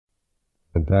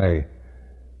today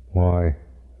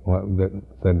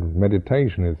that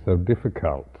meditation is so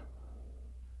difficult.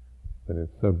 That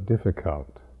it's so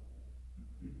difficult.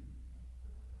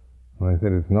 And I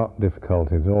said it's not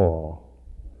difficult at all.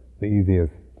 The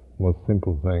easiest, most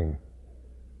simple thing.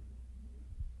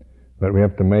 But we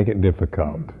have to make it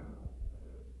difficult,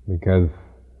 because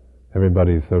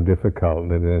everybody's so difficult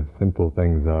that simple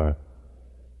things are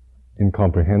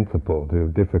incomprehensible to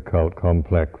difficult,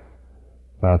 complex,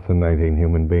 fascinating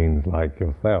human beings like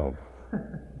yourself.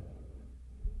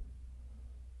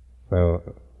 So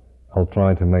I'll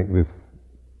try to make this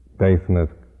basin as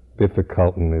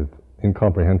difficult and as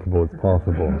incomprehensible as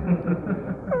possible.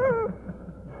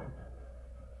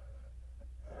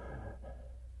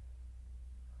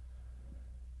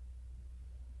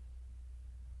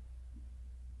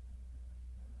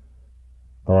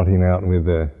 Starting out with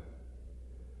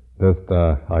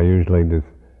I usually just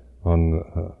on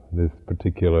this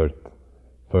particular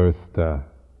first,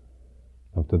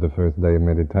 after the first day of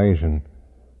meditation,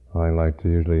 I like to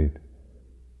usually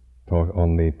talk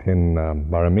on the 10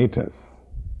 Paramitas,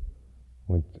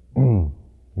 which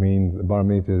means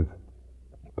Paramitas,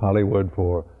 Pali word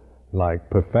for like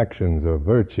perfections or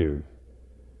virtues,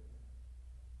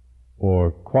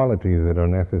 or qualities that are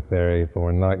necessary for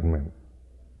enlightenment.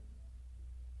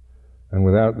 And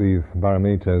without these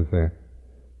Paramitas,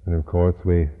 and of course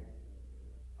we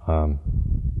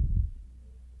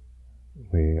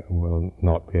will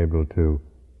not be able to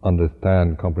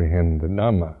understand, comprehend the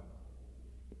Dhamma.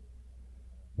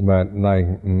 But like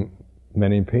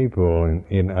many people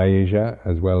in Asia,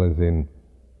 as well as in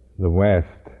the West,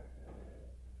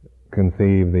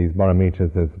 conceive these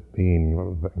Paramitas as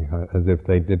being, as if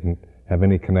they didn't have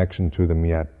any connection to them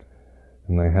yet,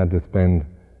 and they had to spend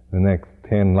the next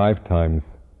 10 lifetimes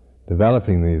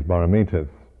developing these Paramitas,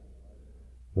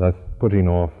 thus putting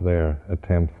off their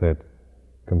attempts at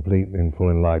complete and full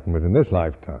enlightenment in this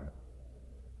lifetime.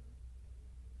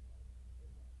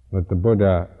 But the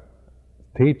Buddha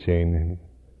teaching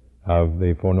of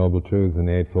the Four Noble Truths and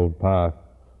the Eightfold Path,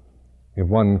 if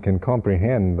one can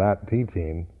comprehend that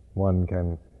teaching, one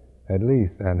can at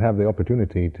least and have the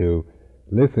opportunity to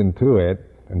listen to it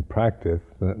and practice.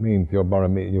 That means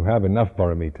you have enough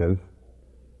Paramitas,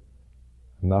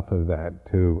 enough of that,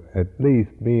 to at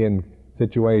least be in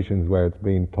situations where it's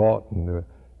being taught and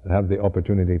have the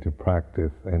opportunity to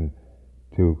practice and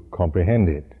to comprehend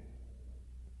it.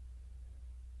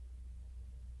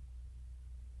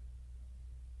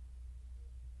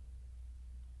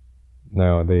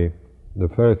 Now the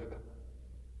first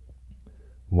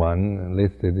one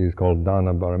listed is called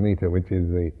Dana Paramita, which is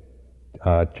the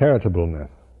charitableness,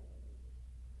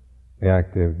 the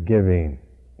act of giving.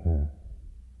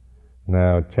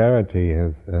 Now charity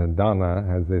has, Dana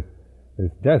has this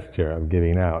gesture of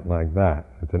giving out like that.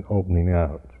 It's an opening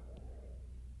out.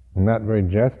 And that very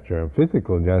gesture,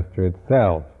 physical gesture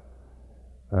itself,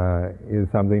 is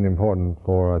something important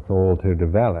for us all to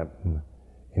develop.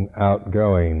 An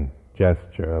outgoing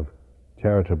gesture of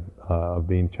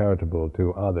being charitable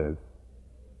to others.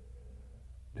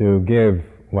 To give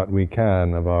what we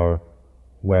can of our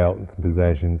wealth,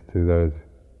 possessions to those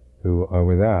who are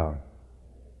without.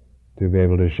 To be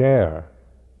able to share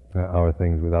our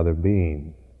things with other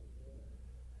beings.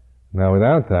 Now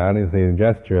without that, is the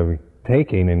gesture of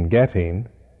taking and getting.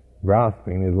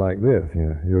 Grasping is like this,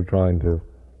 you're trying to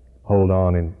hold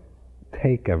on and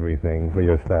take everything for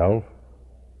yourself.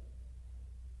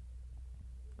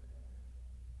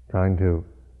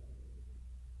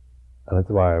 That's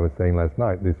why I was saying last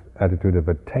night, this attitude of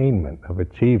attainment, of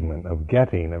achievement, of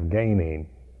getting, of gaining,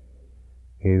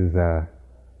 is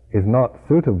not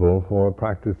suitable for a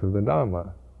practice of the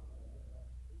Dhamma.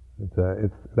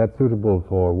 That's suitable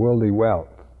for worldly wealth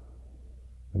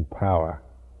and power.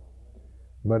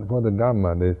 But for the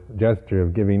Dhamma, this gesture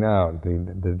of giving out,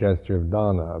 the gesture of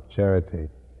dana, of charity,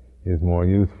 is more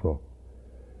useful,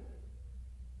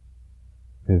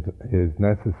 is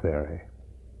necessary.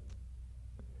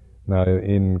 Now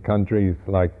in countries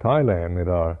like Thailand that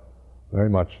are very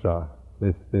much,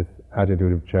 this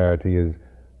attitude of charity is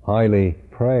highly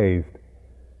praised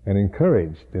and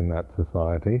encouraged in that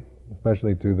society,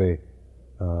 especially to the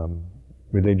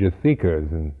religious seekers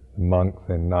and monks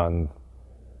and nuns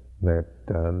that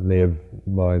live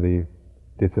by the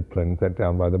discipline set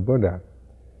down by the Buddha.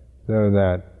 So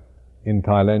that in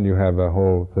Thailand you have a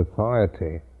whole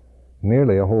society,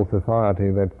 nearly a whole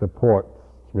society that supports,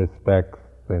 respects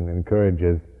and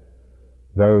encourages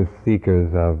those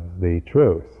seekers of the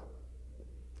truth.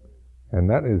 And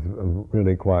that is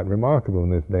really quite remarkable in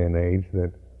this day and age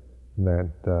that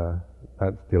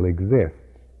still exists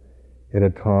at a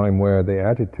time where the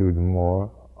attitudes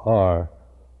more are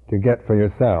to get for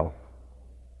yourself.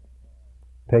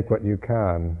 Take what you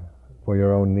can for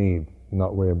your own needs,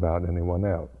 not worry about anyone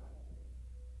else.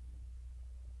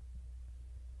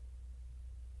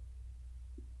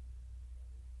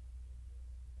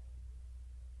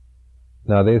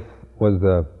 Now this was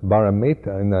the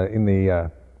Paramita in the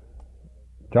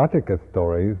Jataka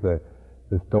stories, the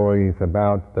stories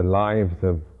about the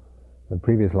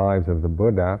previous lives of the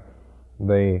Buddha.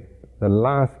 The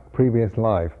last previous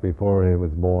life before he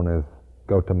was born as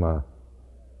Gautama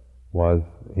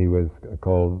he was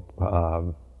called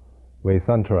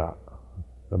Vesantara,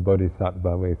 the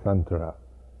Bodhisattva Vesantara,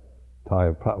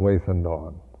 Thai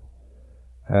Pratvesandawn.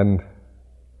 And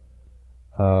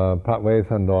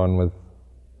Pratvesandawn was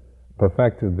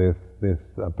perfected this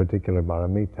particular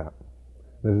Paramita.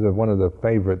 This is one of the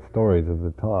favorite stories of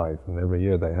the Thais, and every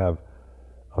year they have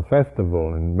a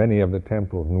festival in many of the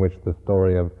temples in which the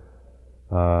story of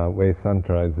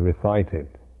Vesantara is recited.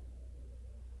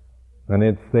 And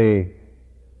it's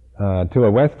to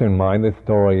a Western mind, this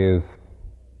story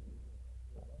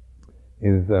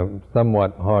is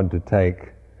somewhat hard to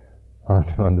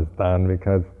to understand,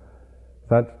 because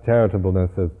such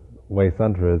charitableness as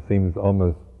Vesantara seems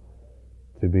almost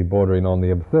to be bordering on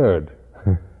the absurd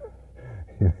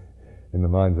in the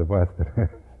minds of Westerners.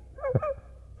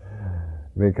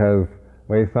 Because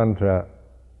Vesantara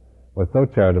was so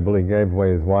charitable, he gave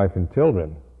away his wife and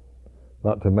children,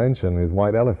 not to mention his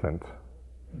white elephant.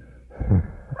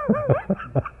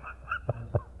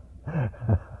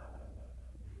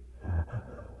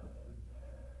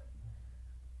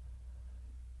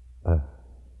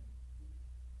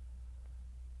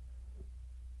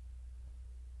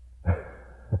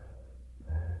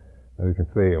 As you can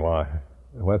see why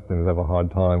Westerners have a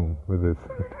hard time with this.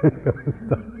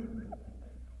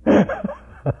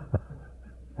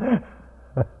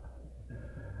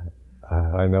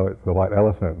 I know it's the white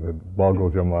elephant that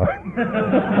boggles your mind.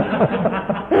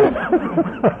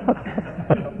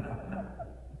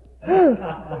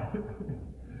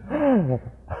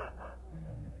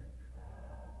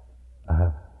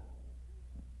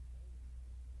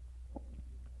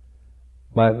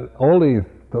 But all these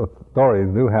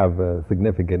stories do have a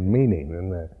significant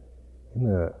meaning,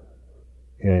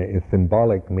 a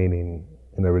symbolic meaning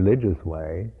in a religious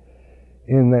way,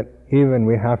 in that even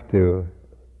we have to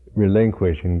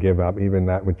relinquish and give up even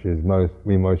that which is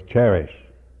we most cherish,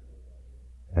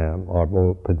 our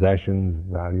possessions,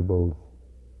 valuables,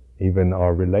 even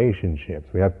our relationships.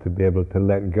 We have to be able to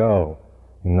let go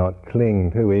and not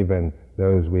cling to even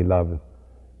those we love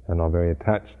and are very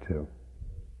attached to.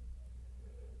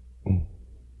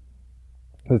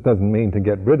 This doesn't mean to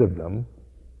get rid of them.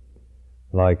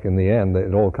 Like in the end,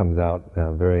 it all comes out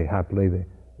very happily. The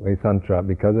Vesantara,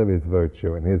 because of his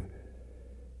virtue and his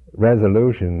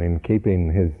resolution in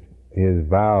keeping his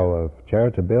vow of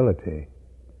charitability,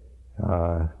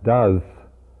 does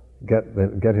get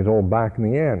it all back in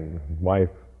the end. Wife,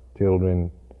 children,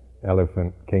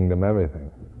 elephant, kingdom, everything.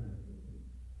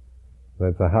 So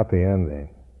it's a happy ending.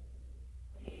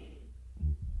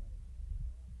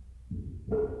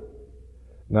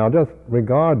 Now just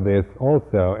regard this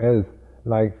also as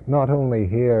like not only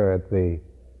here at the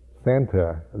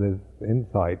center of this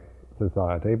Insight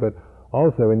Society, but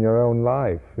also in your own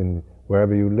life, in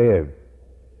wherever you live.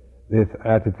 This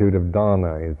attitude of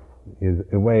dana is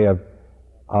a way of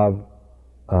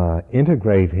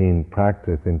integrating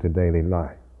practice into daily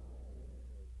life.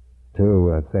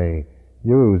 To say,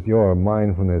 use your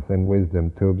mindfulness and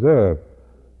wisdom to observe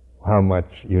how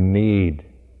much you need,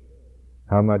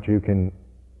 how much you can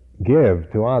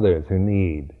give to others who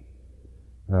need,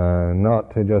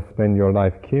 not to just spend your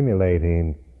life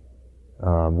accumulating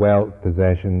wealth,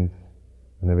 possessions,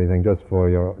 and everything just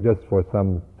for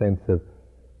some sense of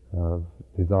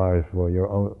desires for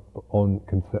your own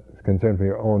concern for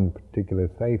your own particular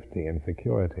safety and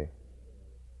security.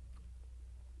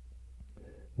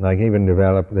 Like even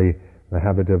develop the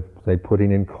habit of, say,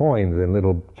 putting in coins in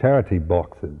little charity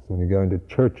boxes when you go into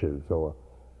churches or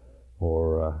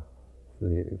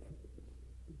the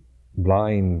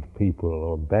blind people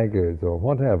or beggars or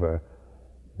whatever.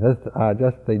 Just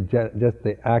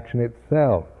the action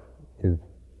itself is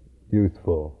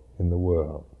useful in the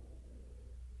world.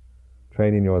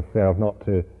 Training yourself not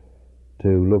to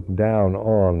look down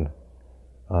on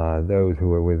those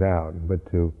who are without, but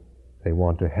they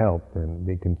want to help and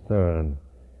be concerned,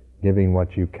 giving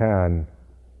what you can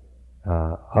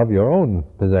of your own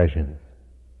possessions.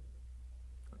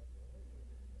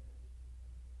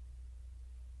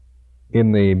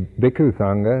 In the Bhikkhu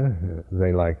Sangha,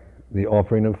 they like the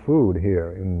offering of food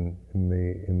here in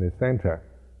the center.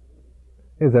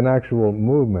 is an actual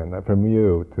movement from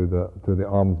you to the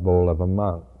alms bowl of a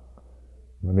monk.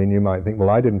 I mean, you might think, well,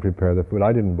 I didn't prepare the food,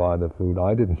 I didn't buy the food,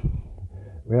 I didn't.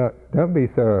 Don't be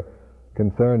so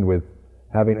concerned with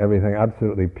having everything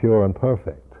absolutely pure and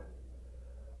perfect.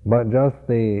 But just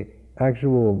the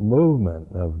actual movement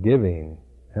of giving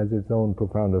has its own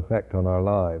profound effect on our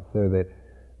lives. So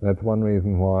that's one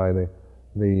reason why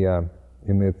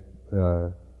in this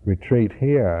retreat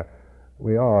here,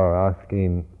 we are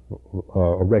asking,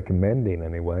 or recommending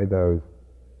anyway, those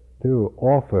to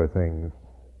offer things,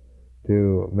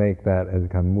 to make that as a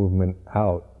kind of movement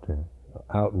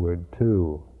outward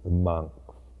to the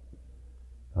monks,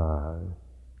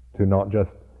 to not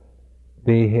just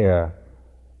be here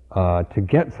to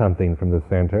get something from the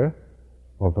center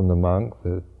or from the monks,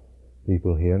 the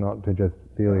people here, not to just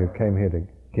feel you came here to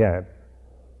get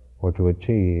or to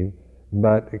achieve,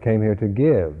 but you came here to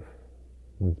give.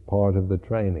 It's part of the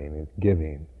training, it's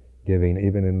giving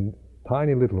even in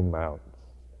tiny little amounts,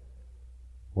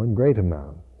 or in great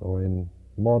amounts, or in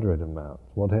moderate amounts,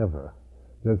 whatever.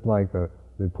 Just like the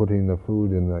putting the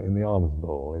food in the alms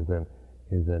bowl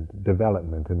is a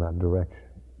development in that direction.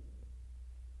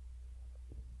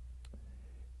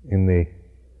 In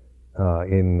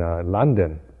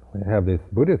London, we have this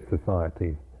Buddhist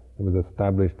society. It was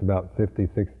established about 50,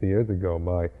 60 years ago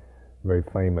by very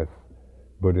famous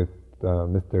Buddhist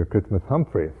Mr. Christmas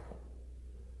Humphreys.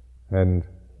 And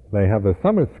they have a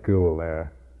summer school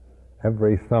there.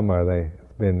 Every summer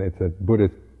it's a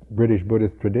British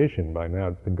Buddhist tradition by now.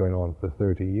 It's been going on for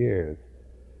 30 years.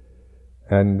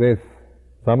 And this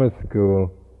summer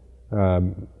school,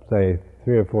 say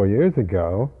 3 or 4 years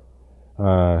ago,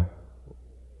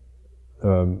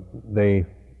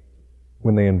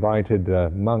 when they invited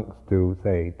monks to,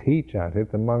 say, teach at it,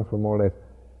 the monks were more or less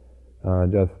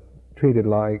just treated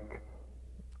like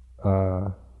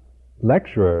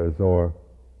lecturers or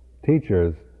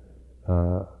teachers,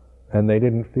 and they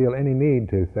didn't feel any need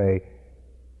to, say,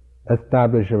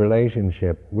 establish a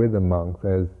relationship with the monks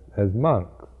as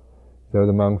monks. So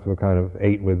the monks were kind of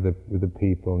ate with the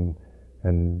people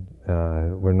and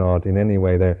were not in any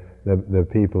way the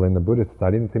people in the Buddhist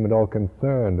society didn't seem at all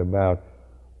concerned about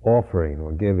offering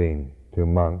or giving to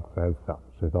monks as such.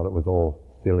 They thought it was all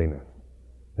silliness.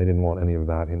 They didn't want any of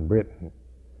that in Britain.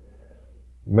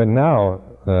 But now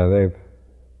they're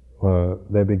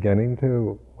beginning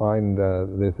to find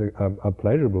this a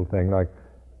pleasurable thing. Like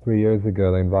 3 years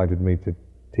ago, they invited me to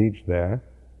teach there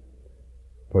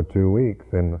for 2 weeks,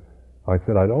 and I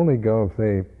said I'd only go if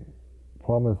they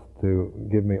promised to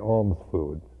give me alms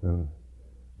food, and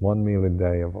 1 meal a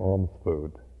day of alms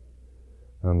food.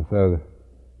 And so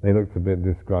they looked a bit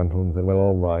disgruntled and said, well,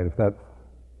 all right, if that's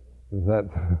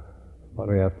what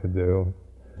we have to do.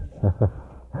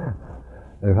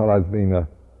 They thought I was being a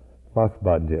fuss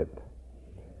budget.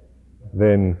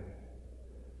 Then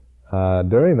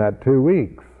during that 2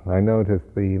 weeks, I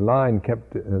noticed the line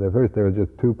kept, at first there were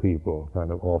just 2 people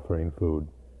kind of offering food,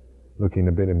 looking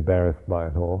a bit embarrassed by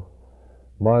it all.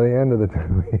 By the end of the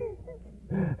 2 weeks,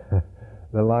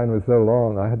 the line was so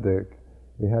long, I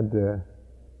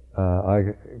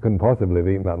couldn't possibly have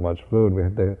eaten that much food. We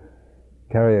had to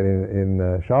carry it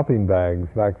in shopping bags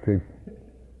back to,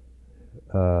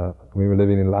 we were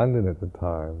living in London at the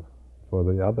time, for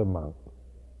the other monks.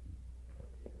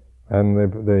 And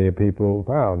the people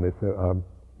found this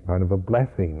kind of a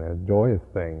blessing, a joyous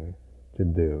thing to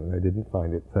do. They didn't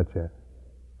find it such a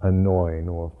annoying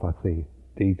or fussy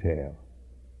detail.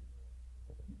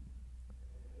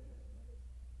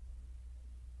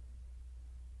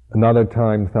 Another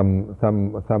time,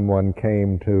 someone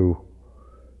came to,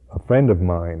 a friend of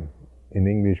mine, an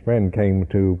English friend, came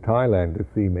to Thailand to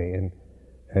see me,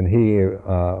 and he,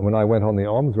 when I went on the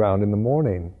alms round in the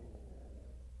morning,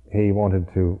 he wanted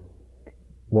to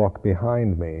walk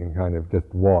behind me and kind of just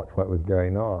watch what was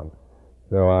going on.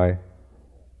 So I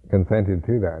consented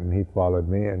to that, and he followed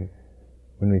me, and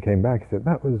when we came back, he said,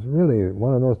 that was really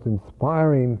one of the most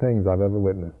inspiring things I've ever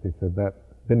witnessed. He said, that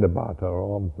Vindabhata, or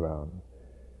alms round.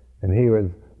 And he was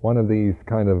one of these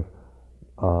kind of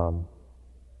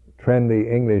trendy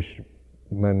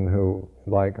Englishmen who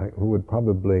would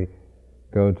probably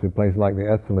go to places like the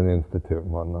Esalen Institute and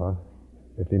whatnot,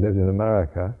 if he lived in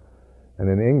America. And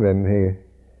in England,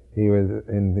 he was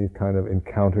in these kind of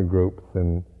encounter groups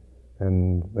and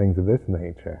things of this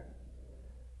nature.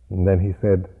 And then he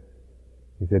said,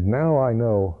 now I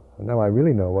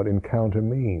really know what encounter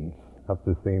means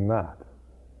after seeing that.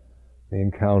 The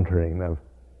encountering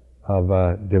of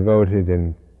a devoted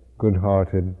and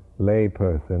good-hearted lay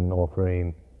person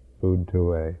offering food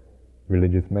to a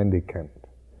religious mendicant.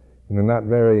 And in that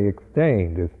very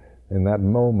exchange is in that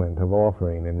moment of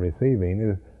offering and receiving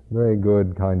is very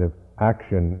good kind of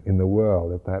action in the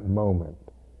world at that moment,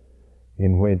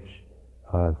 in which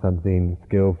something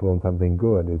skillful and something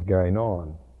good is going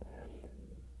on.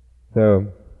 So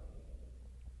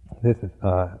this is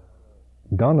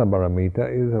Dhamma Paramita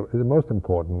is the most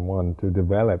important one to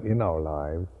develop in our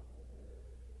lives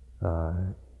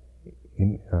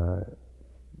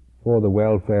for the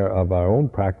welfare of our own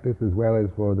practice as well as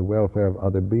for the welfare of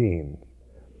other beings.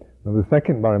 Now the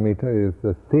second Paramita is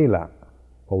the sila,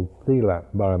 called Sila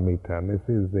Paramita, and this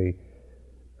is the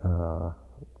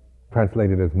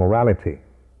translated as morality.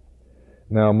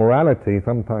 Now morality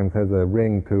sometimes has a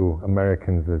ring to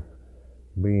Americans as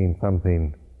being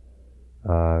something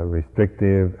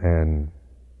restrictive and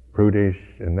prudish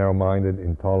and narrow-minded,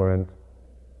 intolerant,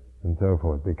 and so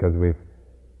forth, because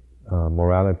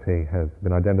morality has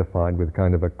been identified with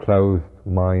kind of a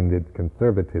closed-minded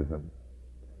conservatism,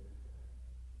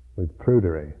 with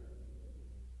prudery.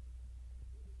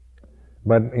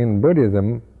 But in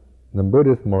Buddhism, the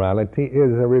Buddhist morality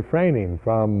is a refraining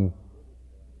from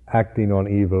acting on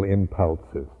evil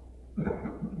impulses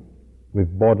with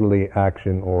bodily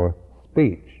action or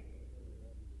speech.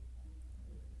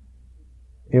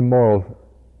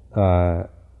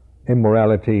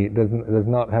 Immorality does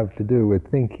not have to do with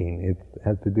thinking, it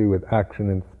has to do with action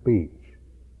and speech.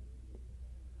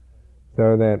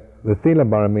 So that the Sila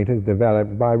Paramita is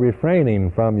developed by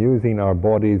refraining from using our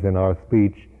bodies and our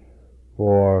speech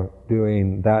for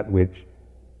doing that which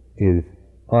is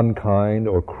unkind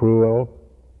or cruel,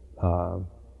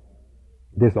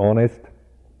 dishonest,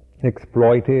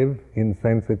 exploitive,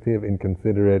 insensitive,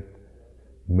 inconsiderate,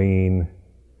 mean,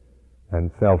 and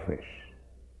selfish.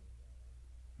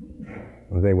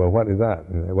 And say, well, what is that?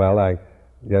 And say, well, like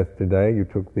yesterday you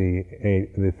took the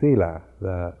sila,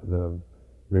 the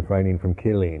refraining from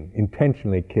killing,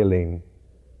 intentionally killing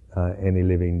any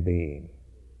living being.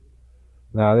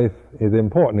 Now this is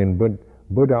important. In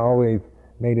Buddha always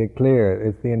made it clear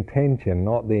it's the intention,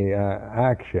 not the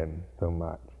action so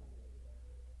much.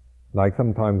 Like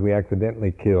sometimes we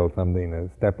accidentally kill something,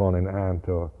 step on an ant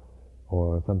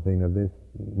or something of this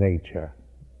nature,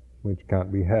 which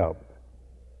can't be helped.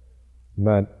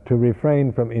 But to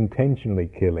refrain from intentionally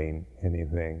killing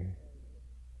anything,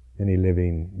 any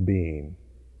living being.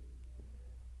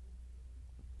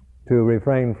 To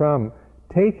refrain from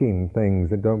taking things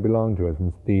that don't belong to us,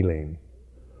 from stealing.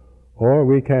 Or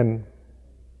we can,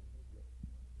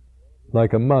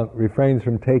 like a monk, refrains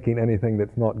from taking anything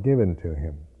that's not given to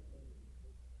him.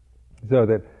 So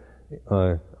that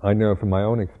I know from my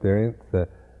own experience that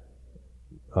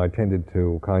I tended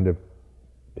to kind of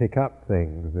pick up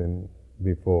things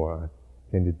before.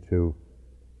 I tended to,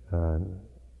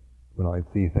 when I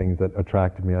see things that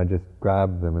attracted me, I just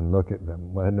grab them and look at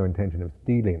them. I had no intention of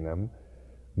stealing them,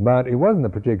 but it wasn't a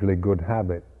particularly good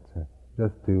habit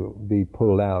just to be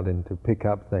pulled out and to pick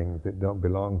up things that don't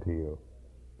belong to you.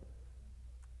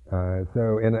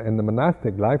 So in the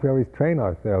monastic life, we always train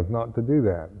ourselves not to do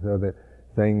that, so that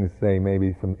things, say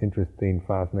maybe some interesting,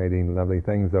 fascinating, lovely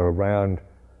things are around,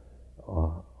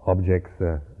 objects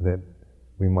that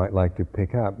we might like to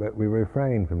pick up, but we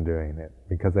refrain from doing it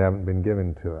because they haven't been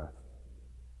given to us.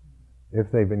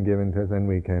 If they've been given to us, then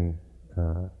we can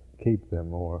keep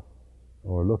them or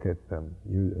look at them,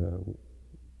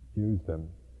 use them.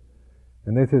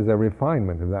 And this is a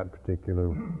refinement of that particular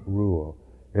rule.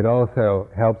 It also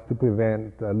helps to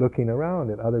prevent looking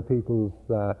around at other people's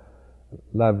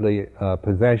lovely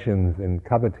possessions and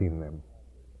coveting them.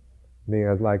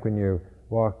 Because like when you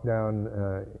walk down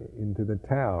into the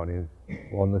town,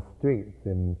 on the streets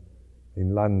in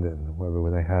London,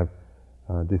 where they have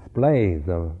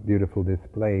beautiful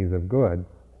displays of goods,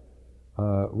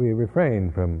 we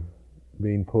refrain from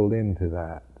being pulled into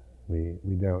that. We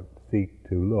don't seek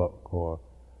to look or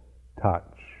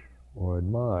touch or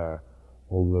admire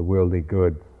all the worldly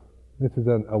goods. This is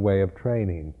a way of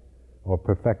training or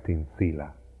perfecting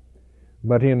sila.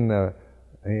 But in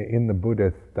the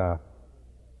Buddhist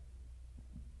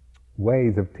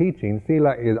ways of teaching,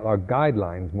 sila are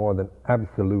guidelines more than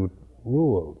absolute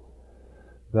rules.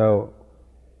 Though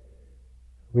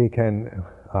we can,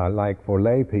 like for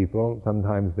lay people,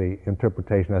 sometimes the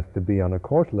interpretation has to be on a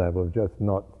course level of just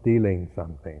not stealing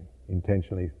something,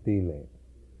 intentionally stealing.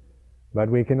 But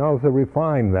we can also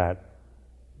refine that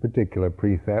particular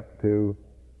precept to,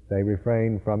 say,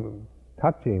 refrain from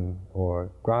touching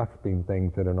or grasping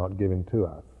things that are not given to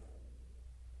us.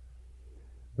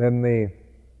 Then the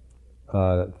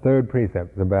third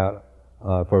precept is about,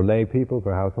 for lay people,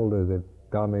 for householders,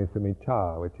 it's Dhamma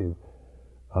Sumedho, which is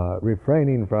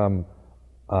refraining from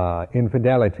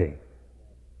infidelity.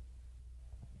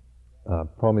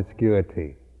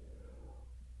 promiscuity,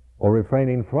 or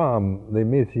refraining from the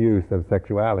misuse of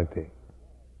sexuality,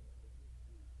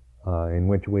 in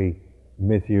which we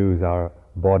misuse our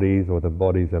bodies or the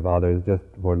bodies of others just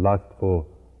for lustful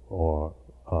or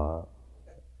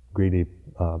greedy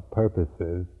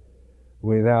purposes,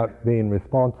 without being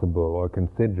responsible or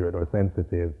considerate or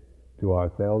sensitive to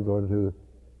ourselves or to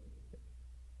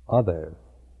others.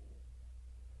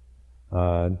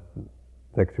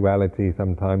 Sexuality,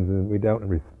 sometimes we don't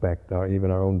respect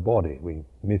even our own body. We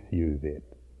misuse it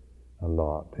a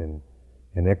lot and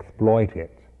exploit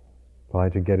it, try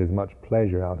to get as much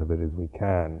pleasure out of it as we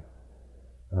can,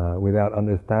 without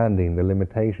understanding the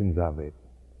limitations of it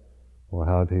or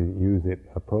how to use it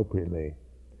appropriately.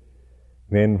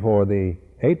 Then for the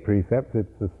 8 precepts,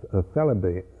 it's a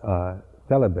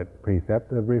celibate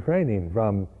precept of refraining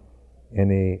from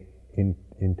any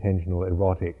intentional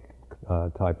erotic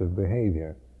type of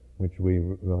behavior, which we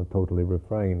totally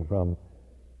refrain from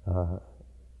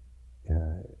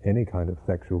any kind of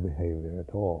sexual behavior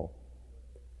at all.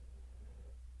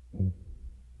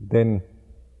 Then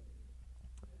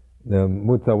the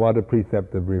Mussavada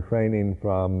precept of refraining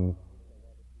from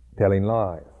telling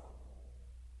lies.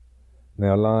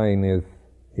 Now, lying is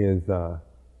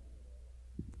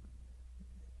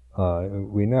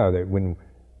we know that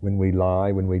when we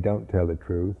lie, when we don't tell the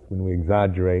truth, when we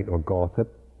exaggerate or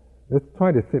gossip, let's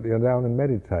try to sit down and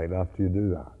meditate after you do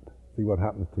that. See what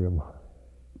happens to your mind.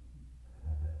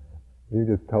 You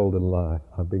just told a lie,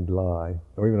 a big lie,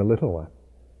 or even a little one.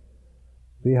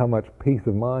 See how much peace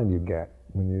of mind you get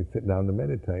when you sit down to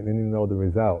meditate, and you know the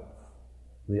results,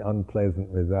 the unpleasant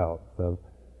results of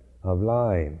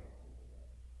lying.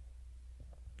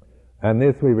 And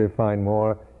this we refine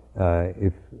more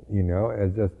if,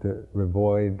 as just to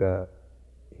avoid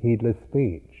heedless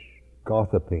speech,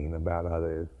 gossiping about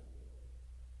others,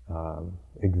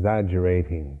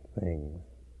 exaggerating things.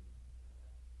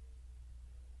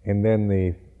 And then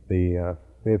the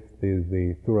 5th is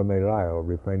the Surameraya,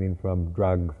 refraining from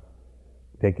drugs,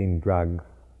 taking drugs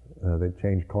that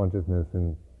change consciousness,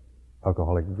 and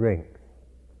alcoholic drinks,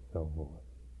 so forth.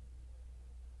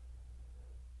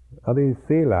 The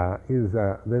sila is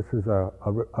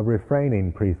a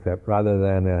refraining precept rather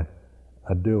than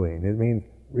a doing. It means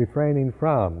refraining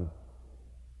from.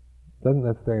 Doesn't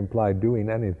necessarily imply doing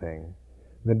anything.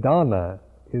 The dana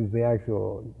is the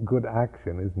actual good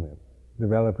action, isn't it?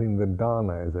 Developing the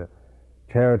dana is a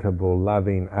charitable,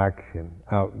 loving action,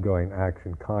 outgoing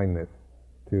action, kindness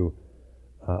to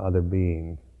other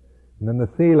beings. And then the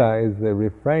sila is the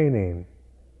refraining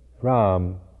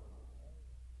from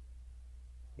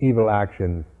evil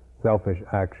actions, selfish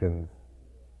actions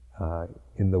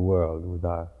in the world with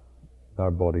our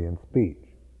body and speech.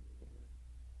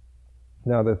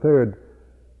 Now the third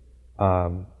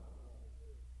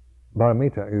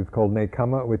paramita is called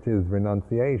Kamma, which is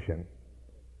renunciation.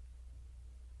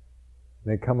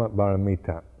 Kamma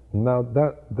paramita. Now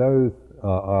those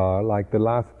are like the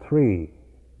last 3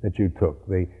 that you took.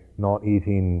 The not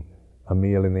eating a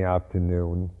meal in the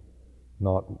afternoon,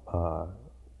 not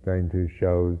going to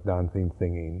shows, dancing,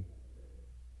 singing,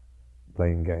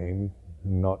 playing games,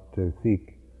 not to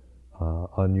seek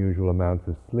unusual amounts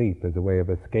of sleep as a way of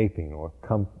escaping or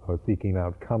seeking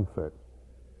out comfort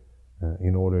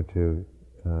in order to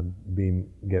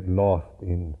get lost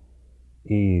in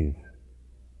ease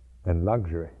and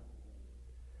luxury.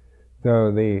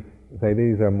 So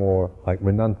these are more like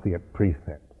renunciate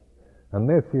precepts. And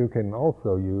this you can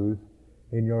also use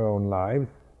in your own lives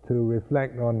to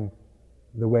reflect on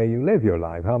the way you live your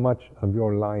life, how much of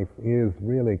your life is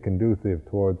really conducive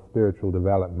towards spiritual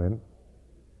development,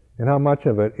 and how much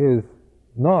of it is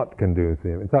not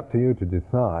conducive. It's up to you to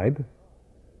decide.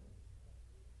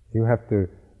 You have to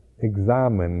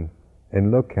examine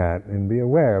and look at and be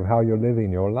aware of how you're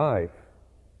living your life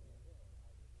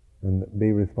and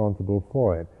be responsible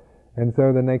for it. And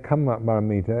so the Kamma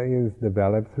paramita is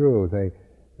developed through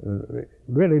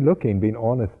really being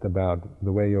honest about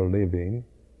the way you're living,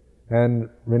 and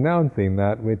renouncing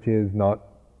that which is not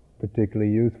particularly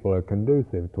useful or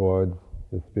conducive towards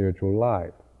the spiritual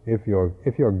life. If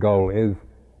your goal is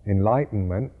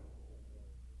enlightenment,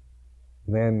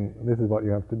 then this is what you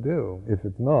have to do. If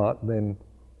it's not, then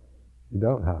you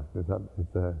don't have to.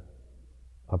 It's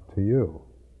up to you.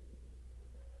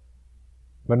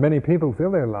 But many people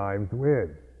fill their lives with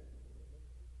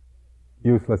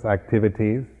useless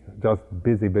activities, just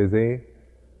busy,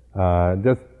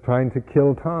 just trying to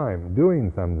kill time,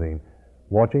 doing something,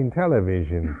 watching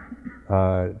television,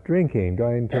 drinking,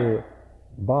 going to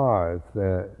bars,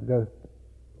 just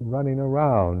running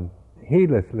around,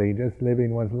 heedlessly just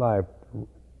living one's life,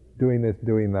 doing this,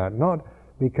 doing that, not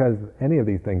because any of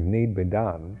these things need be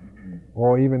done,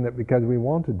 or even that because we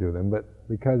want to do them, but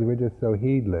because we're just so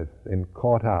heedless and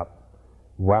caught up,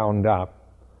 wound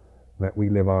up, that we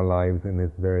live our lives in this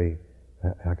very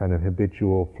kind of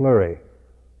habitual flurry.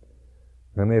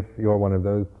 And if you're one of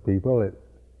those people, it's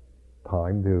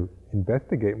time to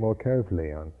investigate more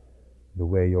carefully on the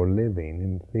way you're living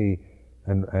and see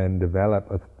and develop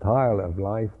a style of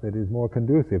life that is more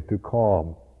conducive to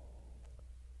calm,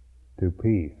 to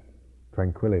peace,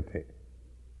 tranquility.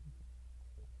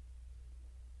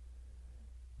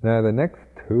 Now the next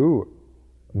two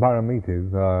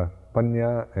paramitas are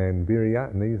panya and virya,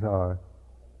 and these are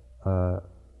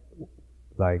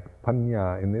like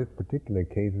panya in this particular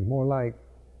case is more like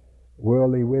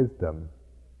worldly wisdom,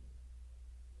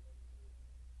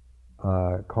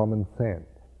 common sense,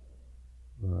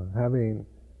 having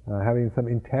some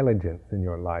intelligence in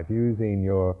your life, using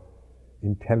your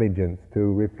intelligence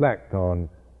to reflect on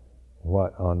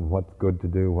what's good to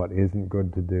do, what isn't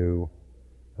good to do,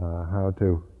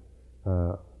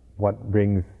 what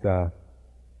brings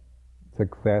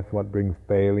success, what brings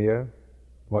failure,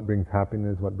 what brings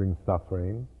happiness, what brings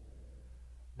suffering.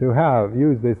 To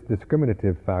use this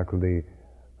discriminative faculty,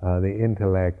 the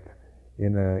intellect,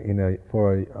 in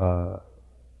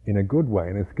a good way,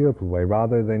 in a skillful way,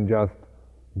 rather than just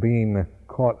being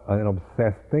caught an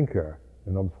obsessed thinker,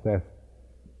 an obsessed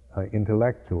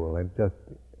intellectual. It just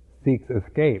seeks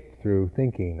escape through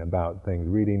thinking about things,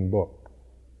 reading books.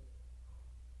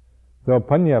 So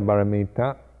panya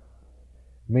paramita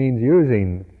means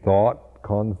using thought,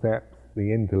 concepts,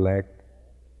 the intellect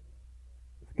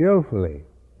skillfully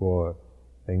for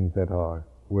things that are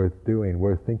worth doing,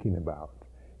 worth thinking about.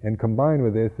 And combined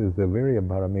with this is the virya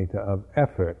paramita of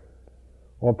effort,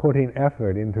 or putting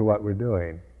effort into what we're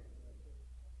doing.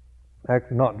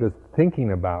 Not just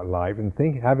thinking about life and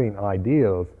having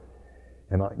ideals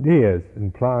and ideas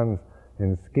and plans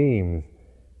and schemes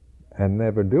and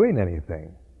never doing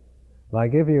anything.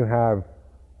 Like if you have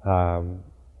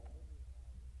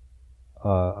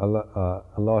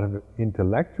a lot of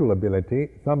intellectual ability,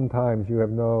 sometimes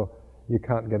you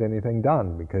can't get anything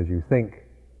done because you think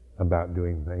about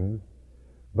doing things.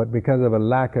 But because of a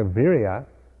lack of virya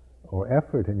or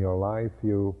effort in your life,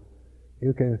 you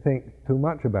can think too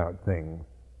much about things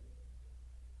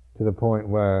to the point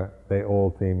where they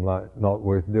all seem like not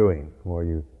worth doing, or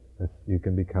you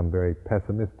can become very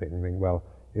pessimistic and think, well,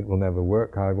 it will never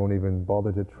work, I won't even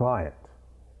bother to try it.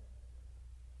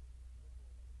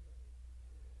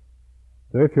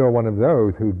 So if you're one of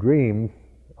those who dreams,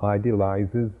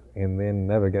 idealizes, and then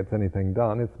never gets anything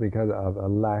done, it's because of a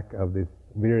lack of this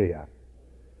virya,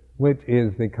 which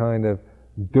is the kind of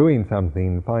doing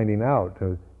something, finding out,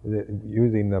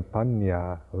 using the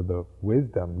panya, or the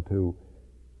wisdom, to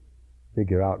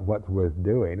figure out what's worth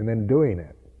doing, and then doing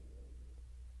it.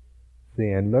 See,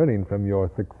 and learning from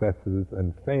your successes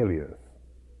and failures.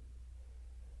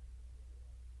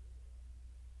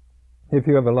 If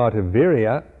you have a lot of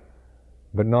virya,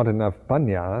 but not enough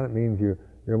panya, it means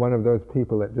you're one of those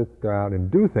people that just go out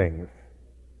and do things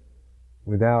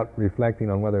without reflecting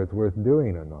on whether it's worth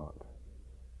doing or not.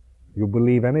 You'll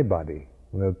believe anybody.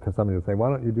 Somebody will say, why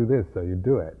don't you do this? So you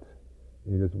do it.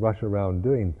 You just rush around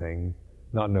doing things,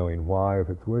 not knowing why or if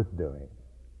it's worth doing.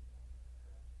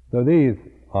 So these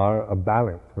are a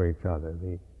balance for each other,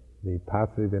 the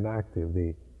passive and active,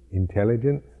 the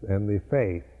intelligence and the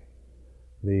faith,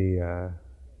 the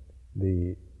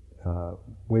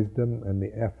wisdom and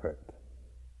the effort.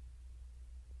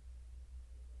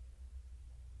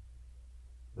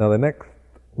 Now the next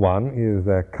one is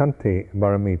kanti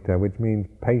paramita, which means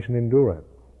patient endurance.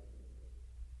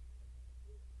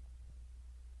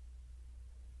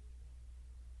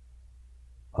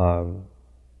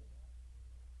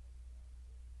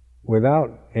 Without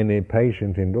any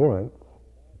patient endurance,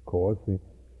 of course,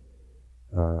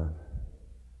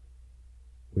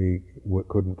 we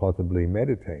couldn't possibly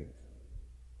meditate.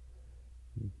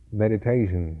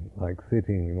 Meditation, like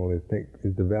sitting and all this,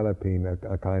 is developing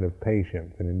a kind of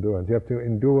patience and endurance. You have to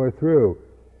endure through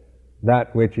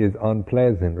that which is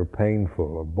unpleasant or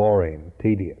painful or boring,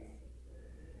 tedious.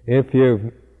 If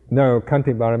you know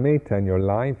kanti paramita in your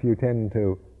life, you tend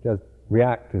to just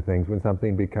react to things. When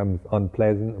something becomes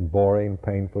unpleasant, boring,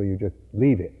 painful, you just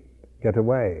leave it, get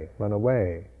away, run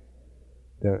away.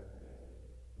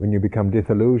 When you become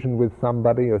disillusioned with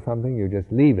somebody or something, you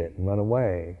just leave it and run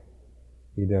away.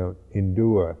 You don't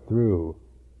endure through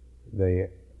the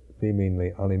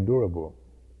seemingly unendurable.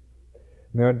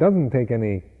 Now, it doesn't take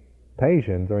any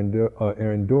patience or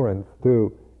endurance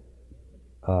to,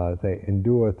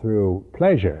 endure through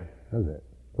pleasure, does it?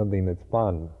 Something that's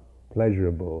fun,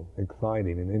 pleasurable,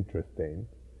 exciting, and interesting.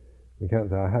 We can't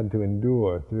say, I had to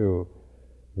endure through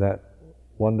that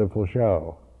wonderful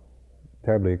show,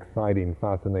 terribly exciting,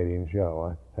 fascinating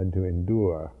show. I had to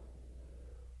endure.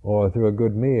 Or through a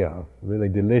good meal, really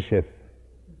delicious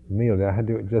meal. I had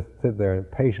to just sit there and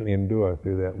patiently endure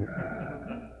through that.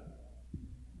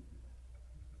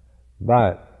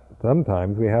 But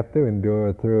sometimes we have to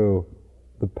endure through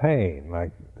the pain,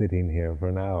 like sitting here for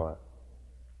an hour.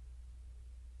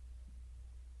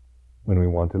 When we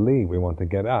want to leave, we want to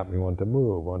get up, we want to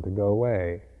move, want to go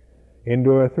away.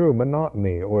 Endure through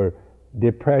monotony or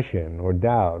depression or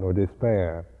doubt or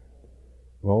despair.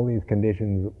 All these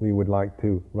conditions we would like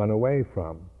to run away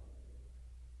from.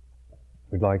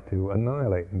 We'd like to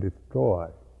annihilate and destroy.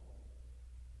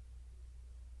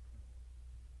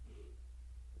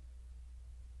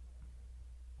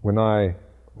 When I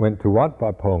went to Wat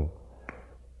Pah Pong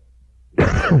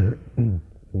in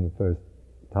the first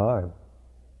time,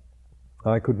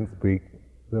 I couldn't speak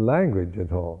the language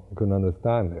at all. I couldn't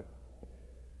understand it.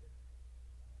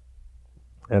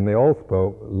 And they all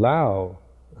spoke Lao,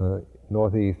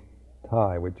 Northeast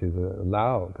Thai, which is a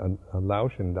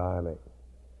Laotian dialect.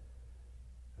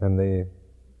 And it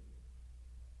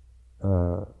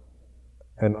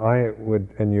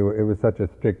was such a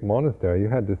strict monastery. You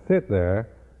had to sit there.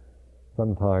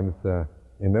 Sometimes,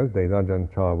 in those days, Ajahn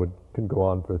Chah could go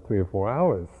on for 3 or 4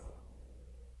 hours.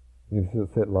 You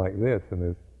just sit like this in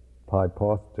this Thai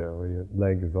posture, where your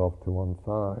leg is off to one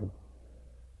side.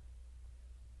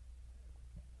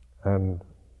 And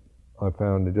I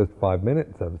found that just 5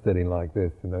 minutes of sitting like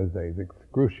this in those days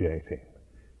excruciating.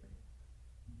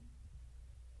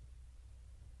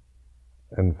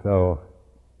 And so,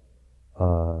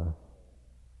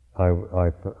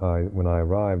 when I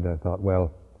arrived, I thought,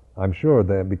 well, I'm sure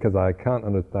that because I can't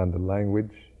understand the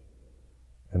language,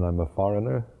 and I'm a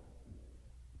foreigner,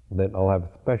 that I'll have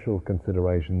special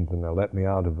considerations and they'll let me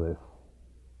out of this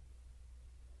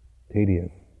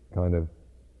tedious kind of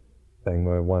thing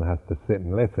where one has to sit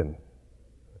and listen.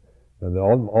 And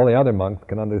all the other monks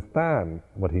can understand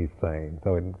what he's saying,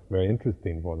 so it's very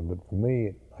interesting for them. But for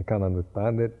me, I can't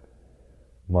understand it.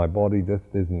 My body just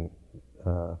isn't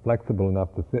flexible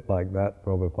enough to sit like that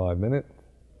for over 5 minutes.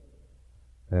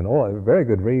 And all very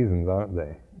good reasons, aren't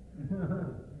they?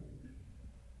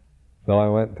 So I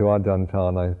went to Ajahn Chah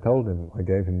and I told him, I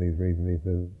gave him these reasons. He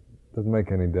says, doesn't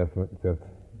make any difference, just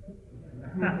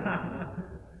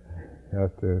you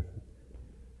have to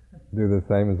do the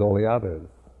same as all the others.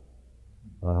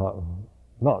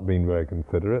 Not being very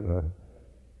considerate,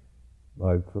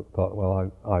 I thought, well,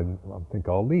 I think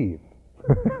I'll leave.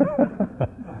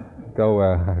 Go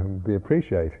and be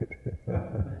appreciated.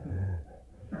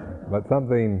 But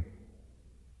something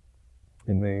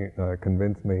in me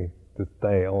convinced me to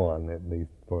stay on, at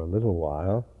least for a little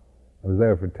while. I was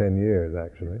there for 10 years,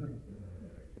 actually.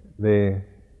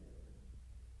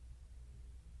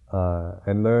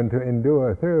 And learned to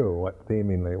endure through what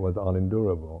seemingly was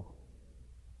unendurable.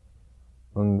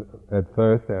 And at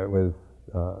first it was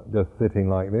just sitting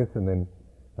like this, and then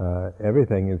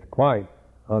everything is quite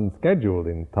unscheduled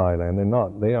in Thailand.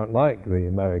 They aren't like the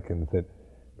Americans that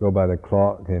go by the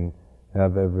clock and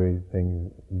have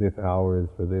everything, this hour is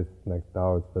for this, next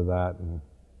hour is for that, and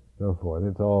so forth.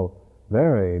 It's all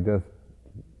very just,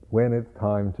 when it's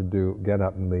time to get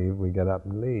up and leave, we get up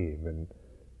and leave, and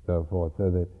so forth, so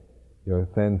that your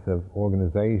sense of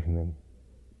organization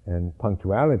and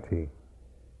punctuality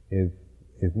is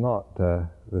not the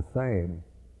same.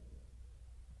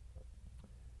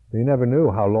 You never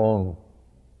knew how long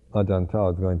Ajahn Chah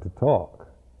was going to talk.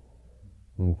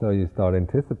 And so you start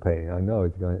anticipating. I know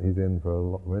we're in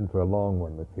for a long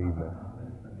one this evening.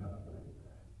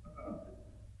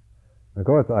 Of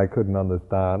course, I couldn't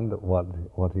understand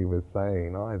what he was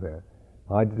saying either.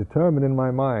 I determined in my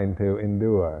mind to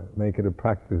endure, make it a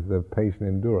practice of patient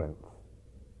endurance.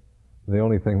 The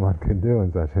only thing one could do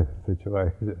in such a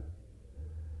situation.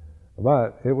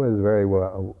 But it was very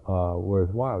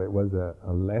worthwhile. It was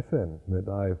a lesson that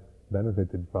I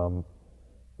benefited from.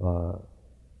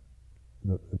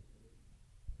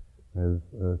 As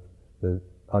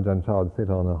Ajahn Chah would sit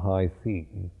on a high seat,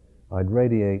 and I'd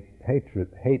radiate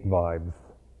hate vibes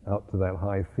out to that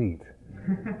high seat.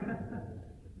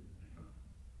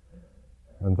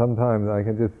 And sometimes I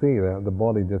could just see the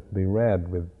body just be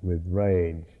red with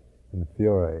rage and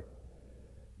fury.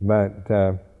 But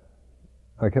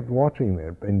I kept watching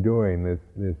it, enduring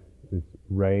this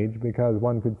rage, because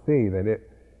one could see that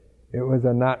it was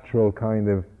a natural kind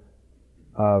of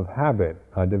habit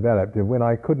I developed. When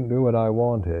I couldn't do what I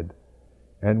wanted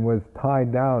and was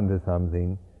tied down to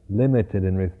something, limited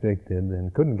and restricted,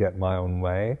 and couldn't get my own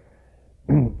way,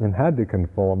 and had to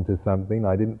conform to something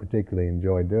I didn't particularly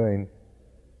enjoy doing,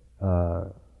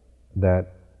 that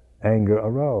anger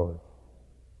arose.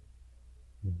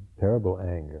 Terrible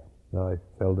anger that I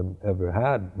seldom ever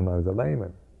had when I was a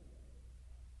layman.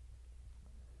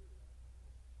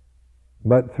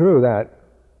 But through that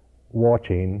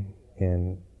watching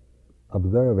and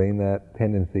observing, that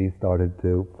tendency started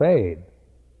to fade.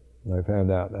 And I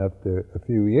found out after a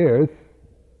few years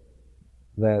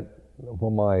that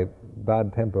my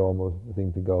bad temper almost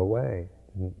seemed to go away.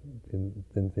 It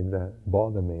didn't seem to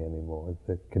bother me anymore. It's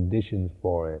the conditions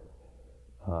for it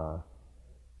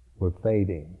were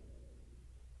fading.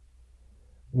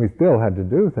 We still had to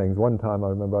do things. One time I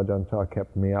remember Ajahn Chah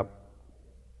kept me up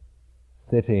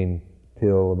sitting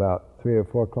till about 3 or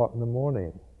 4 o'clock in the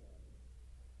morning.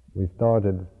 We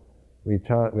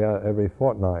chant every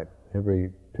fortnight,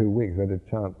 every 2 weeks, we had to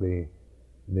chant the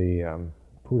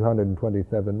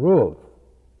 227 rules,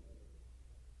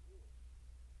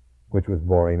 which was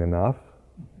boring enough.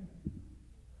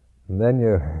 And then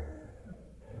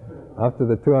after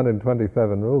the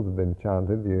 227 rules had been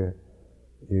chanted, you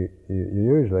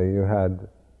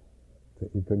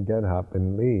could get up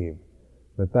and leave.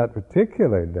 But that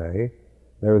particular day,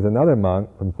 there was another monk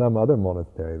from some other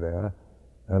monastery there,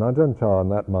 and Ajahn Chah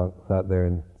and that monk sat there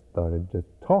and started just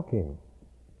talking,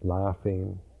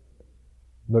 laughing,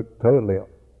 looked totally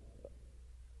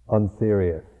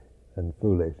unserious and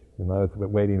foolish. And I was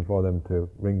waiting for them to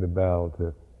ring the bell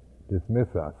to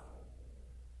dismiss us.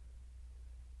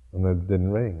 And it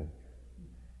didn't ring.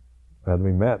 And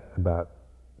we met about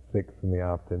 6 in the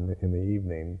afternoon, in the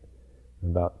evening,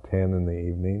 about 10 in the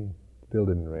evening, still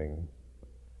didn't ring.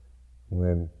 And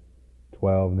then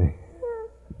 12 in the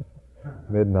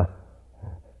midnight.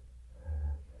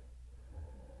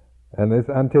 And this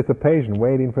anticipation,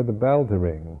 waiting for the bell to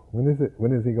ring. When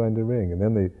is he going to ring? And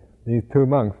then these 2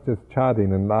 monks just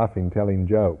chatting and laughing, telling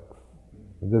jokes.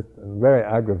 Just very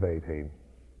aggravating.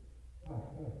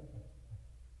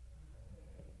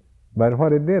 But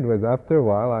what it did was, after a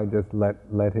while, I just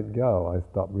let it go. I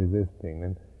stopped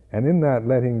resisting. And in that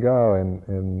letting go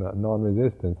and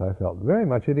non-resistance, I felt very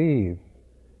much at ease.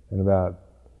 And about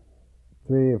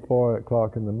 3 or 4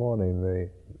 o'clock in the morning,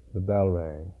 the bell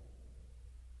rang.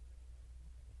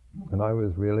 And I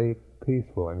was really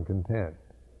peaceful and content.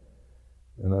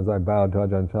 And as I bowed to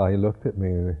Ajahn Chah, he looked at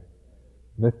me with a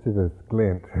mischievous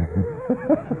glint.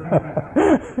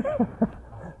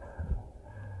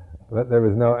 But there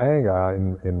was no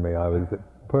anger in me. I was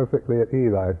perfectly at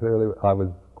ease. I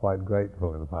was quite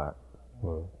grateful, in fact,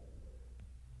 for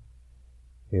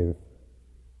his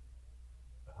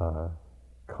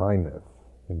kindness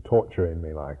in torturing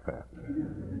me like that.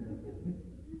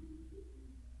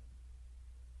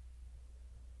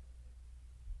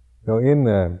 So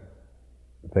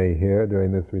say here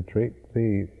during this retreat,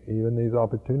 see even these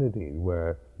opportunities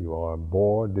where you are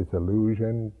bored,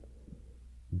 disillusioned,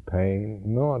 pain,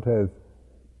 not as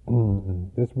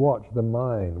just watch the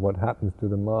mind, what happens to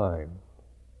the mind.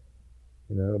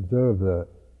 Observe the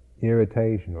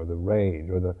irritation or the rage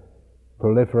or the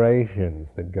proliferations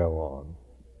that go on,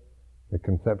 the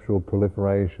conceptual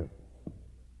proliferations.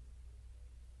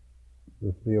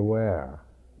 Just be aware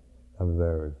of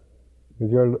those.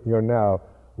 Because you're now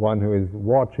one who is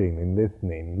watching and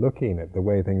listening, looking at the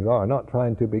way things are, not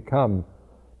trying to become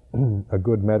a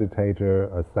good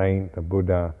meditator, a saint, a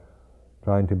Buddha,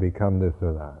 trying to become this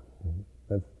or that.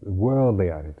 That's the worldly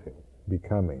attitude,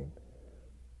 becoming.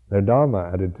 The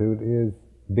Dhamma attitude is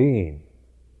being.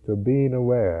 So being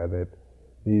aware that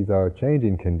these are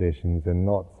changing conditions and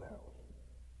not self.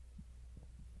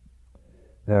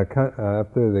 Now,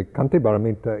 after the Kanti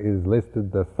Paramita is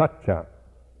listed the Satya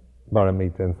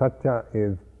Paramita, and Satya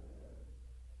is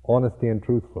honesty and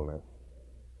truthfulness.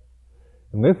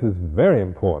 And this is very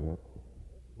important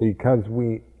because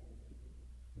we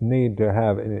need to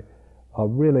have a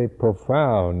really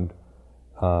profound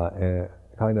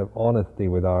kind of honesty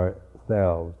with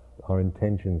ourselves, our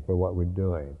intentions for what we're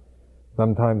doing.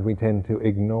 Sometimes we tend to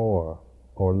ignore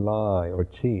or lie or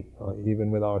cheat, or even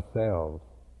with ourselves,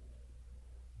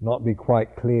 not be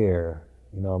quite clear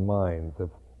in our minds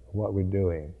of what we're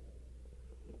doing.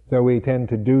 So we tend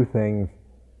to do things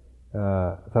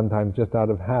sometimes just out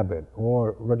of habit,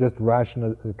 or just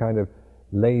kind of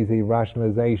lazy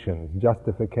rationalizations,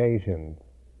 justifications.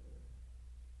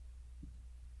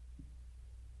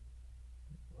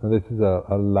 And this is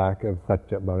a lack of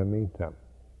Satya Paramita.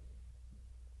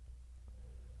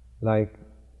 Like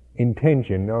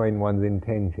intention, knowing one's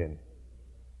intention.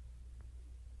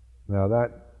 Now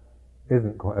that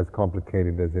isn't as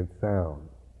complicated as it sounds.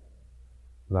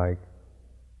 Like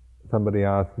somebody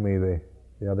asked me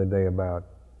the other day about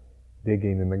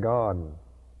digging in the garden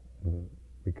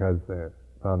because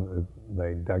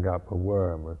they dug up a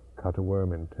worm or cut a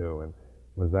worm in two, and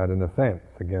was that an offense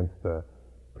against the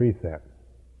precepts?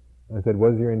 I said,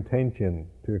 was your intention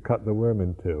to cut the worm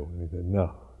in two? And he said,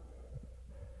 no.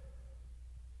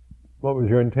 What was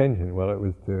your intention? Well, it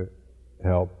was to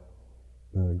help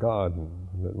the garden.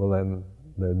 Well, then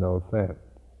there's no offense.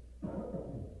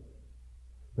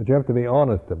 But you have to be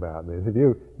honest about this. If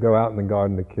you go out in the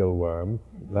garden to kill worms,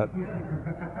 that's...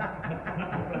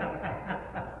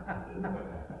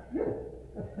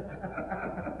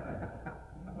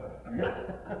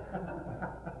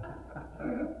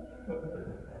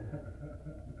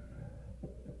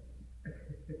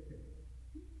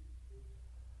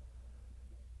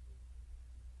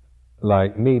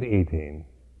 like meat eating.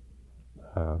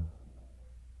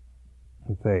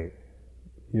 Say,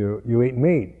 you eat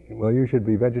meat. Well, you should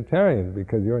be vegetarian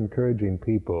because you're encouraging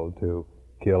people to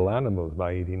kill animals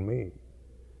by eating meat.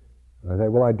 And I say,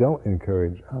 well, I don't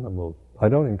encourage animals. I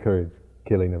don't encourage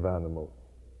killing of animals.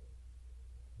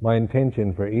 My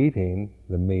intention for eating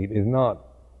the meat is not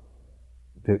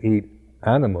to eat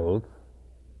animals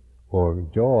or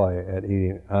joy at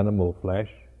eating animal flesh,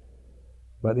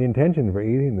 but the intention for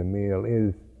eating the meal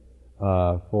is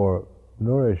for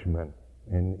nourishment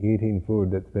and eating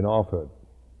food that's been offered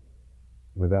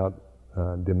without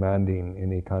demanding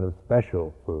any kind of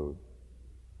special food.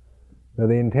 So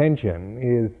the intention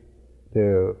is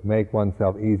to make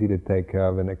oneself easy to take care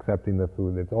of in accepting the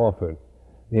food that's offered.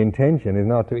 The intention is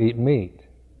not to eat meat.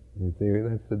 You see,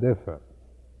 that's the difference.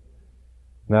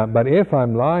 Now, but if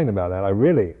I'm lying about that, I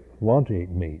really want to eat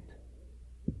meat.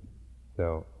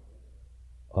 So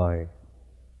I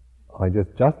just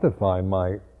justify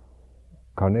my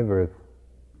carnivorous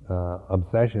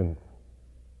obsessions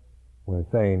with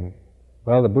saying,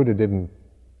 well, the Buddha didn't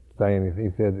say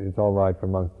anything. He said it's all right for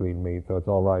monks to eat meat, so it's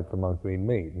all right for monks to eat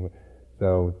meat.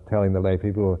 So telling the lay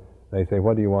people, they say,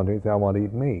 what do you want to eat? Say, I want to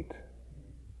eat meat.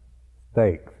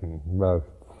 Steaks and roasts.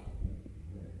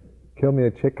 Kill me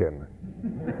a chicken.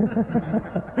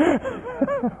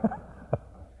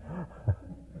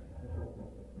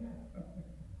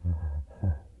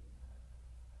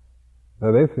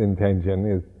 So this intention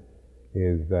is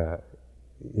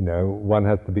one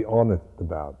has to be honest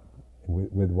about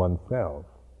with oneself.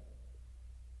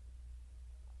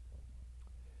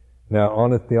 Now,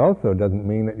 honesty also doesn't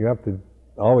mean that you have to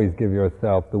always give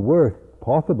yourself the worst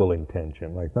possible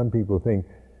intention. Like some people think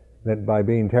that by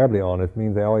being terribly honest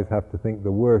means they always have to think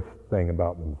the worst thing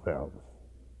about themselves.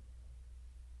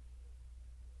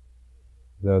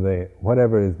 So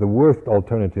whatever is the worst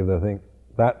alternative, they think,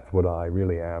 that's what I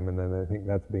really am, and then they think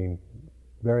that's being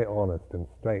very honest and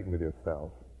straight with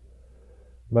yourself.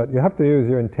 But you have to use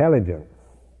your intelligence.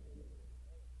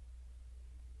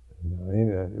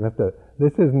 You have to.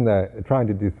 This isn't trying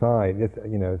to decide. Just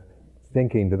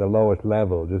sinking to the lowest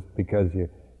level just because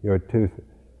you're too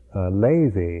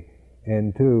lazy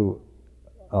and too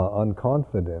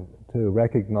unconfident to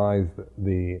recognize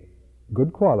the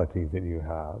good qualities that you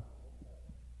have.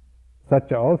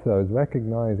 Such also is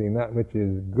recognizing that which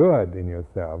is good in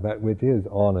yourself, that which is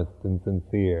honest and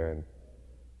sincere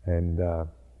and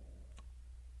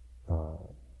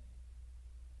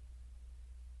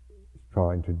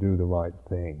trying to do the right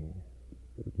thing,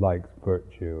 likes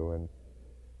virtue and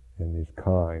is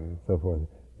kind and so forth.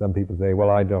 Some people say, well,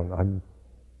 I'm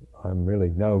really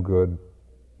no good,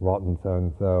 rotten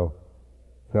so-and-so,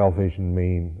 selfish and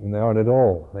mean. And they aren't at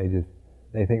all.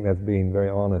 They think that's being very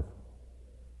honest,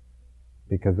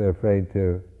 because they're afraid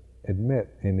to admit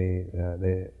to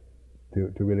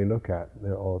really look at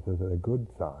their good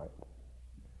side.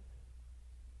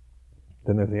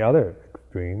 Then there's the other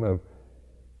extreme of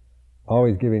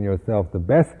always giving yourself the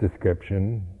best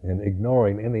description and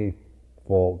ignoring any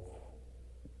faults,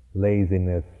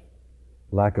 laziness,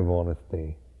 lack of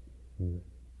honesty.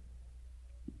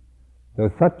 So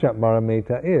Satya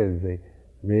Paramita is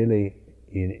really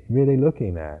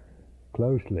looking at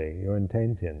closely your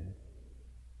intention.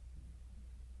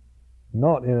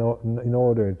 Not in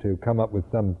order to come up with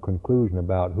some conclusion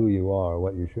about who you are or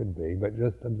what you should be, but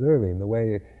just observing the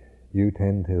way you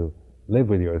tend to live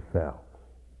with yourself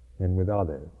and with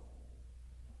others.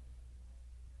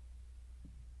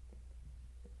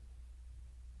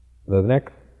 The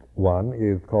next one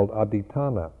is called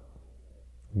adhitthana.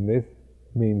 And this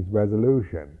means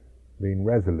resolution, being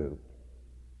resolute.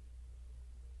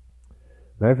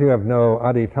 Now if you have no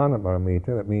adhitthana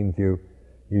paramita, that means you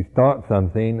start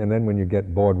something and then when you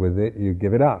get bored with it, you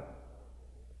give it up.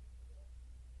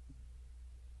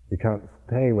 You can't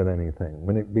stay with anything.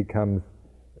 When it becomes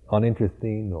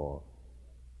uninteresting or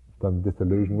some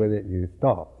disillusion with it, you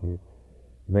stop.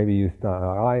 Maybe you start,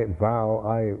 I vow,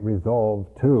 I resolve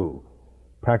to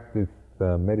practice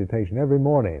meditation every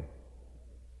morning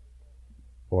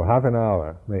for half an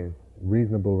hour,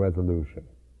 reasonable resolution.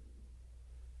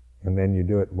 And then you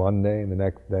do it one day, and the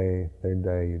next day, third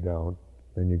day you don't,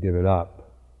 then you give it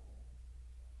up.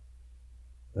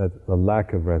 That's a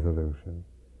lack of resolution.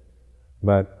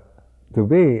 But to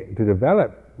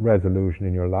develop resolution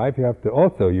in your life, you have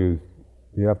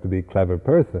to be a clever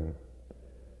person.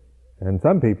 And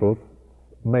some people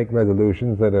make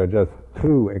resolutions that are just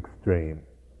too extreme,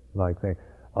 like saying,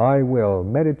 I will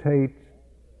meditate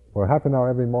for half an hour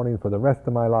every morning for the rest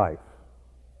of my life.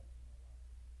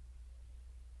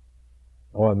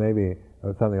 Or maybe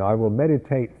something, I will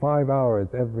meditate 5 hours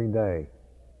every day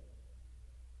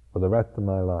for the rest of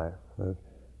my life.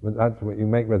 That's what you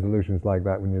make resolutions like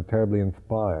that when you're terribly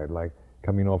inspired, like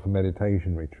coming off a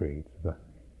meditation retreat.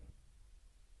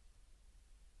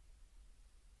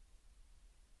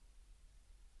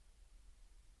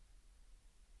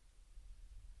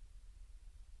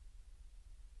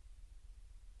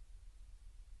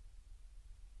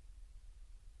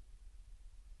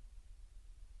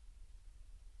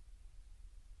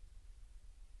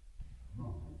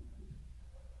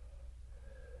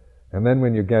 And then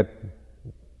when you get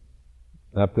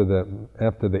after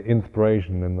the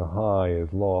inspiration and the high is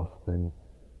lost, then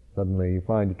suddenly you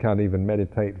find you can't even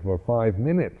meditate for 5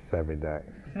 minutes every day.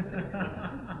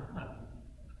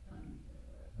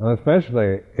 And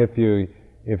especially if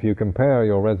you compare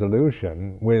your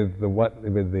resolution with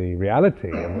the reality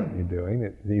of what you're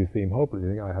doing, you seem hopeless.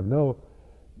 You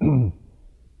think,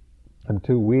 I'm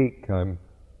too weak, I'm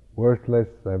worthless,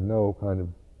 I have no kind of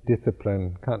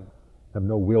discipline, have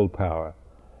no willpower.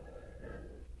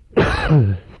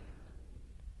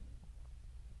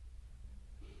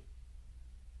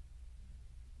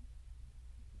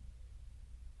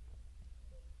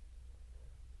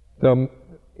 So,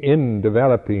 in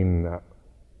developing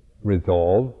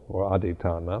resolve or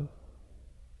adhitthana,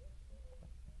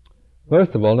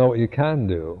 first of all, know what you can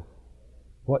do.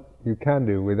 What you can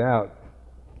do without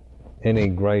any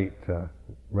great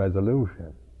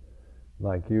resolution.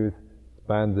 Like use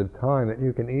spans of time that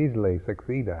you can easily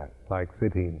succeed at, like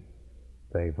sitting,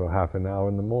 say, for half an hour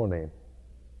in the morning.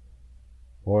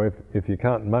 Or if you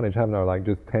can't manage half an hour, like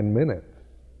just 10 minutes.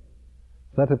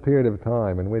 Set a period of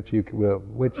time in which you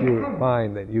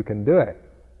find that you can do it.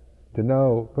 To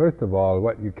know, first of all,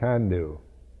 what you can do.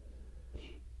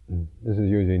 This is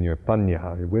using your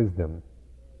panya, your wisdom.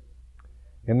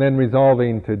 And then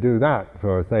resolving to do that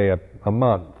for, say, a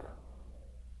month,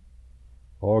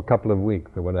 or a couple of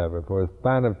weeks, or whatever, for a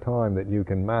span of time that you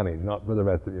can manage, not for the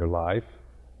rest of your life.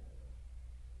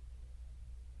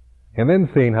 And then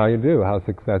seeing how you do, how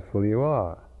successful you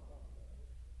are.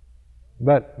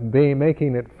 But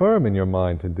making it firm in your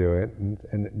mind to do it, and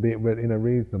be it in a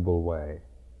reasonable way.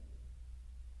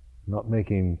 Not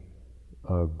making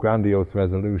grandiose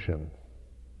resolutions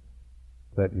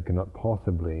that you cannot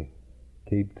possibly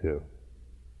keep to.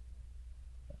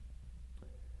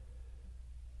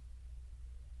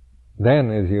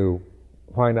 Then, as you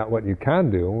find out what you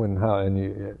can do and how,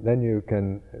 then you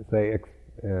can say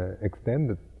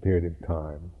extend the period of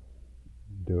time.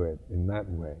 Do it in that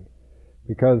way,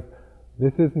 because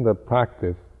this isn't a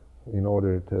practice in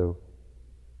order to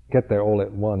get there all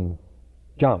at one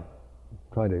jump,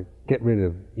 try to get rid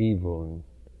of evil and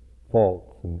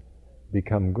faults and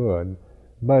become good,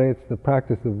 but it's the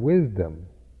practice of wisdom,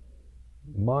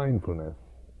 mindfulness.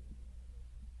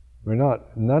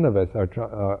 None of us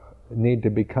need to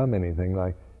become anything.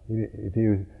 Like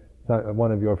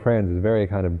one of your friends is a very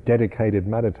kind of dedicated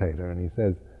meditator, and he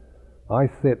says, I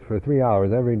sit for 3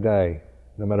 hours every day,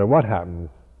 no matter what happens.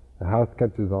 The house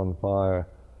catches on fire,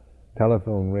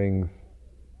 telephone rings,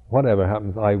 whatever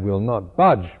happens, I will not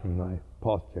budge from my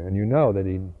posture. And you know that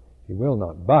he will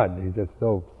not budge. He's just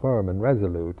so firm and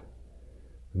resolute.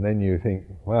 And then you think,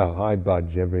 well, I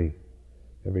budge every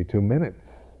 2 minutes.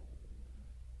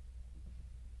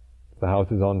 If the house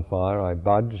is on fire, I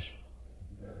budge.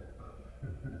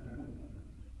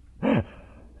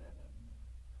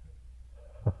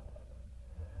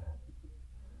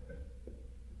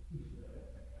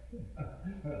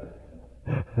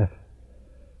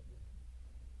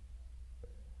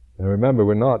 And remember,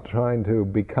 we're not trying to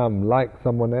become like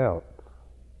someone else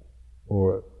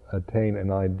or attain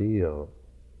an ideal,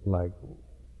 like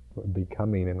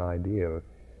becoming an ideal,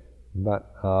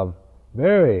 but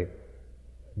very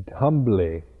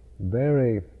humbly,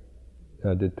 very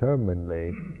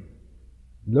determinedly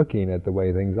looking at the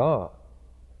way things are.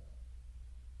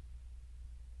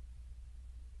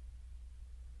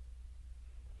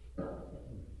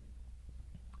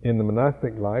 In the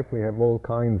monastic life, we have all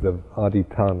kinds of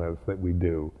adhitanas that we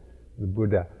do. The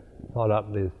Buddha taught up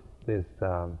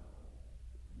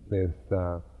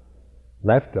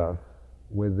left us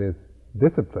with this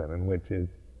discipline in which is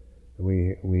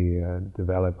we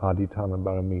develop adhitana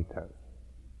paramitas.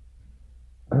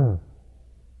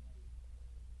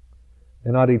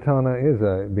 And adhitana is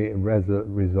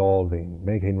resolving,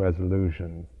 making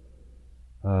resolutions,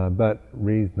 but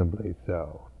reasonably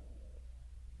so.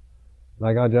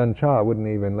 Like Ajahn Chah wouldn't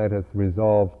even let us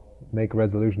make a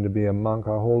resolution to be a monk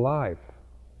our whole life.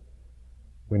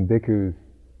 When bhikkhus,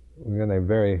 when they're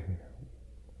very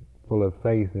full of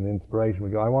faith and inspiration,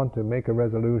 we go, I want to make a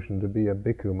resolution to be a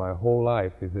bhikkhu my whole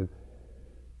life. He says,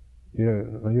 you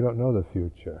don't know the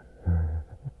future.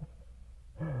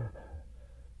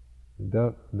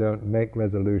 Don't make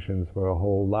resolutions for a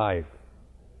whole life,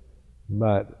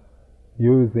 but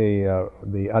use the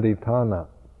adhitana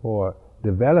for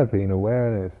developing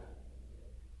awareness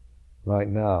right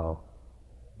now.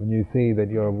 When you see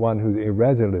that you're one who's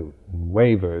irresolute, and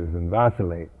wavers and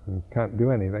vacillates and can't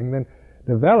do anything, then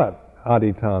develop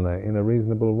adhitana in a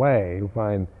reasonable way. You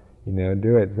find,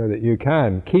 do it so that you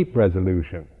can keep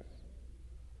resolutions.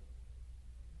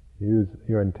 Use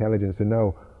your intelligence to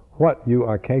know what you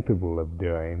are capable of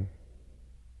doing.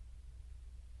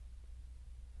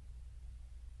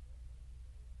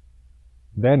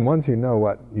 Then once you know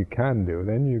what you can do,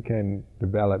 then you can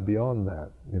develop beyond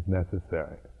that if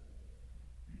necessary.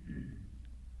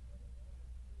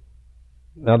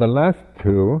 Now the last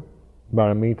two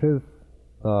paramitas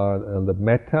are the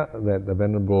metta that the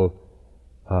Venerable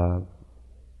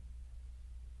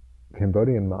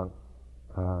Cambodian monk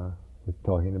was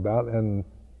talking about, and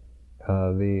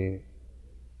the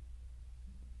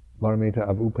paramita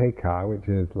of upekkha, which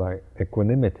is like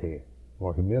equanimity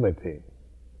or humility.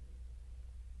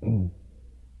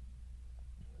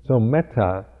 So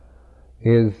metta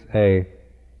is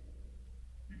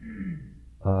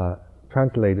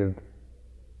translated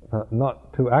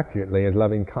not too accurately as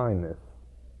loving kindness,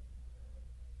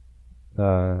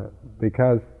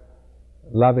 because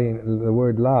the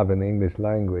word love in the English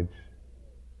language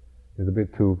is a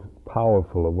bit too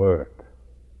powerful a word.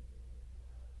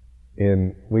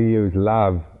 We use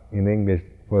love in English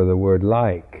for the word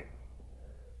like.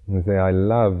 We say, I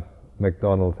love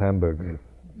McDonald's hamburgers.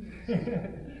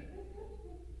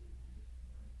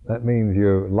 That means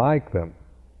you like them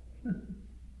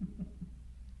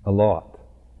a lot.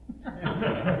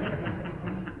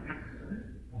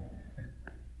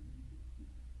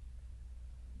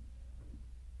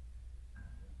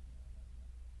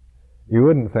 You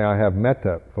wouldn't say, I have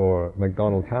metta for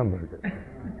McDonald's hamburgers,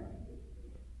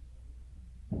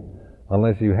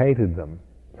 unless you hated them.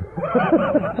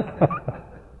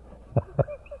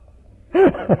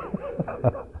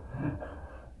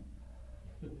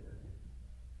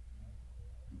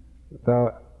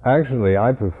 So actually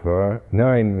I prefer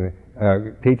knowing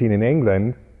teaching in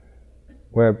England,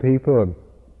 where people,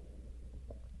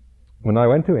 when I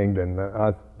went to England, I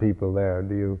asked people there,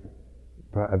 do you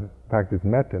practice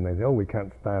metta? And they say, oh, we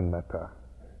can't stand metta.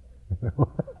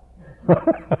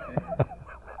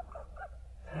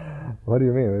 What do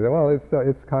you mean? They say, well,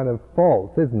 it's kind of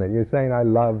false, isn't it? You're saying, I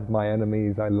love my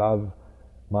enemies, I love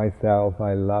myself,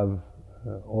 I love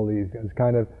all these. It's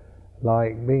kind of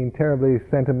like being terribly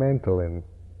sentimental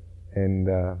and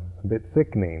a bit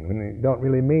sickening when you don't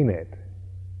really mean it.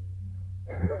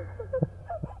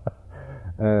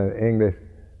 English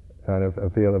kind of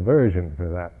feel aversion for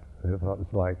that.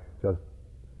 It's like just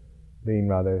being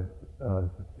rather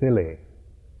silly,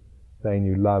 saying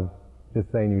you love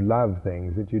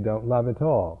things that you don't love at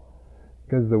all.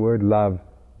 Because the word love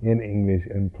in English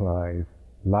implies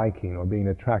liking or being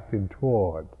attracted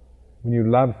toward. When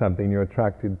you love something, you're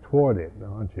attracted toward it,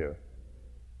 aren't you?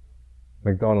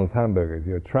 McDonald's hamburgers,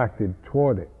 you're attracted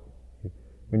toward it.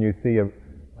 When you see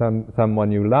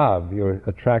someone you love, you're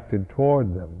attracted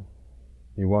toward them.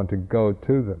 You want to go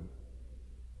to them.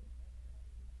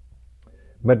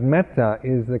 But metta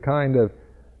is the kind of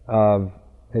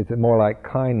it's more like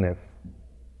kindness.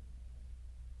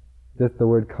 Just the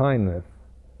word kindness.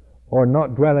 Or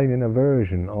not dwelling in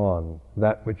aversion on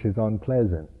that which is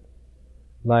unpleasant.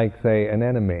 Like, say, an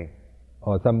enemy,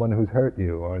 or someone who's hurt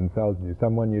you or insulted you,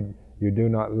 someone you do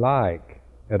not like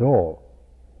at all.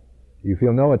 You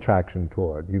feel no attraction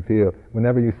toward. You feel,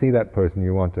 whenever you see that person,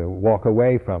 you want to walk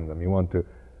away from them. You want to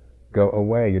go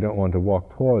away. You don't want to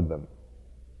walk toward them.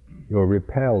 You're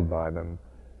repelled by them.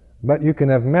 But you can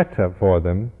have metta for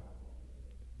them,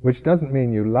 which doesn't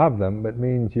mean you love them, but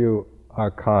means you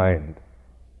are kind.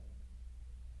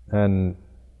 And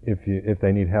if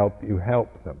they need help, you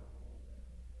help them.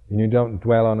 And you don't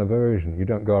dwell on aversion. You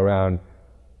don't go around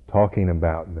talking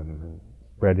about them and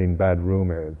spreading bad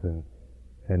rumors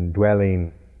and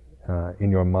dwelling in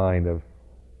your mind of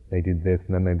they did this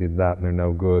and then they did that and they're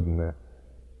no good and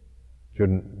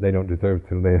they don't deserve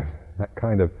to live. That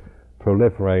kind of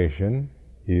proliferation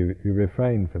you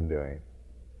refrain from doing.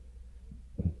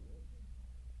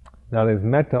 Now this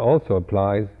metta also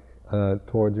applies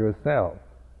towards yourself.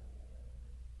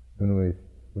 When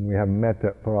we have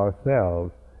metta for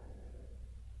ourselves,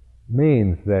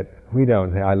 means that we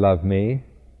don't say, I love me.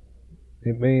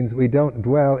 It means we don't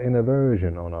dwell in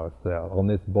aversion on ourselves, on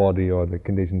this body or the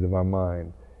conditions of our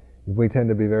mind. If we tend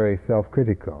to be very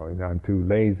self-critical, I'm too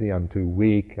lazy, I'm too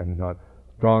weak, I'm not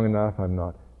strong enough, I'm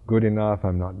not good enough,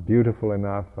 I'm not beautiful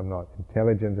enough, I'm not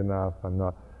intelligent enough, I'm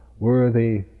not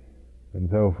worthy, and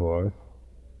so forth.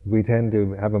 We tend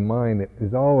to have a mind that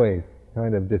is always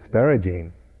kind of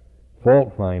disparaging,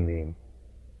 fault-finding,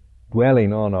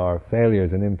 dwelling on our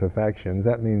failures and imperfections.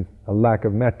 That means a lack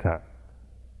of metta.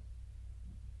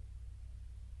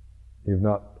 You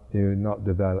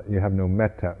have no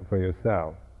metta for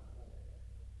yourself.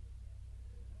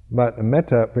 But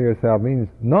metta for yourself means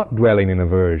not dwelling in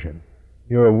aversion.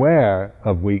 You're aware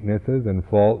of weaknesses and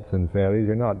faults and failures.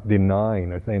 You're not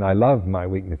denying or saying, I love my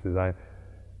weaknesses.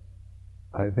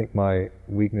 I think my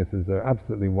weaknesses are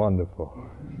absolutely wonderful.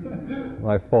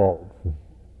 My faults.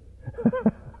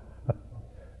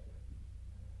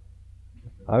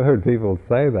 I've heard people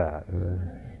say that.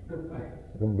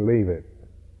 I don't believe it.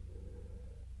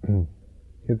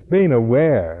 It's being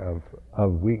aware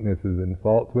of weaknesses and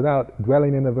faults without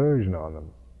dwelling in aversion on them,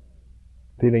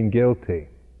 feeling guilty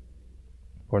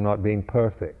for not being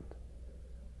perfect,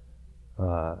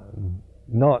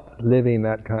 not living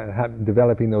that kind,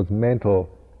 developing those mental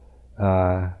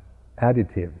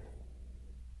additives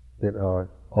that are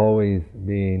always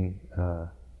being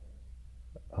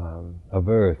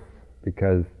averse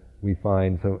because we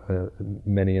find so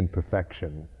many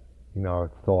imperfections in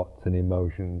our thoughts and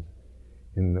emotions,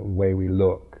 in the way we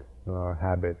look, in our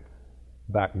habits,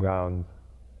 backgrounds,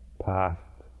 past.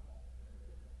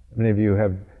 Many of you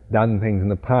have done things in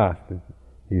the past that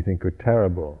you think are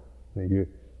terrible, that you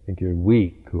think you're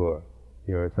weak or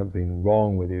you're something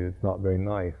wrong with you that's not very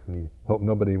nice, and you hope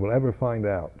nobody will ever find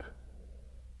out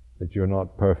that you're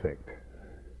not perfect.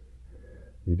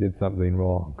 You did something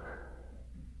wrong.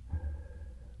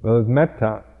 Well, with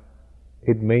metta,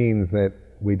 it means that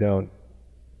we don't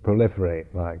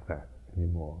proliferate like that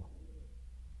anymore.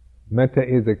 Metta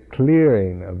is a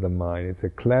clearing of the mind, it's a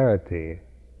clarity,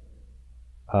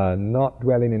 not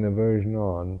dwelling in aversion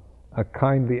on, a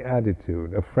kindly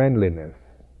attitude, a friendliness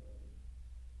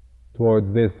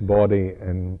towards this body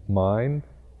and mind,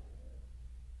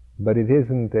 but it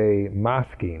isn't a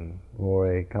masking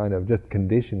or a kind of just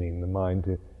conditioning the mind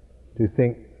to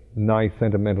think nice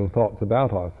sentimental thoughts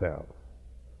about ourselves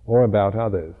or about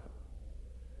others.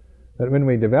 But when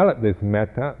we develop this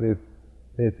metta, this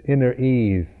inner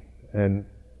ease and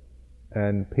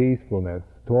peacefulness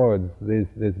towards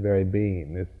this very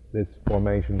being, this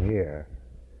formation here,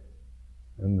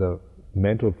 and the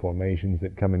mental formations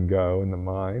that come and go in the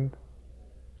mind,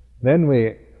 then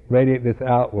we radiate this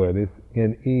outward, this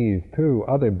in ease to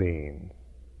other beings.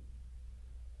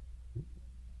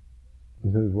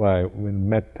 This is why when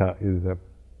metta is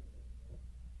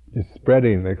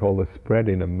spreading, they call the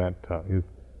spreading of metta, is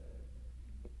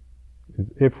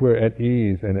if we're at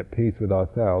ease and at peace with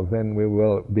ourselves, then we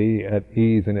will be at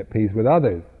ease and at peace with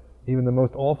others, even the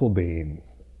most awful beings,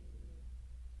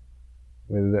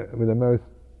 with the most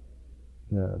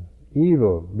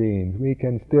evil beings. We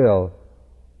can still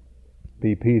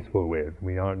be peaceful with.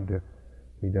 We don't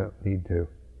need to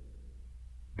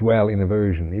dwell in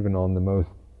aversion, even on the most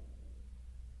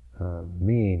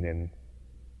mean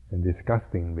and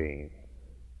disgusting beings.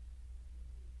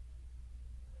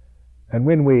 And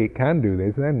when we can do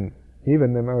this, then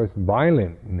even the most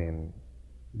violent and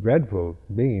dreadful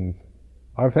beings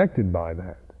are affected by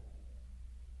that.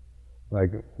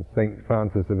 Like Saint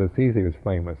Francis of Assisi was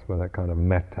famous for that kind of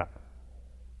metta,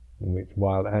 in which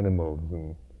wild animals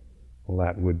and all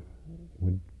that would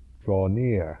draw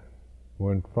near,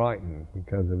 weren't frightened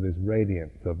because of this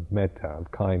radiance of metta, of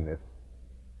kindness.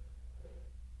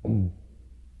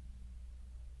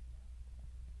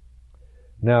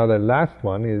 Now the last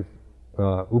one is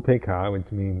upekkha,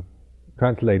 which means,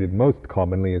 translated most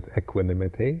commonly as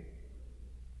equanimity,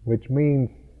 which means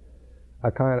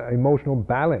a kind of emotional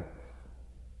balance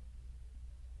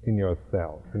in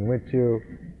yourself, in which you're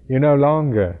no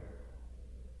longer,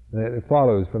 it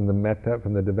follows from the metta,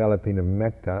 from the developing of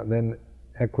metta, then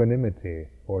equanimity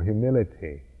or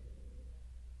humility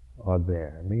are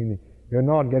there. I mean, You're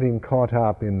not getting caught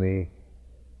up in the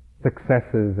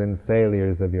successes and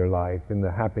failures of your life, in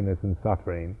the happiness and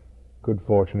suffering, good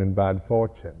fortune and bad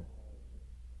fortune.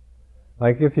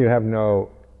 Like if you have no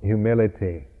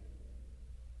humility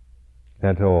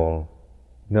at all,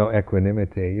 no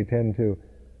equanimity, you tend to,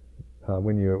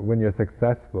 when you're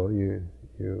successful, you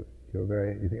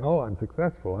think, oh, I'm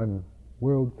successful, I'm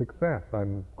world success,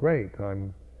 I'm great,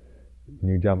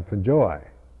 you jump for joy,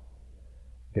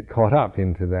 get caught up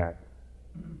into that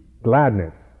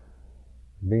gladness,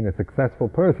 being a successful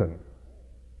person.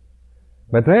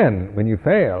 But then, when you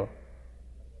fail,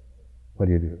 what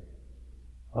do?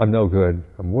 I'm no good,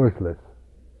 I'm worthless,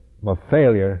 I'm a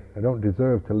failure, I don't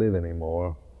deserve to live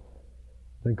anymore,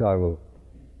 I think I will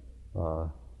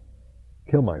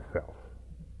kill myself.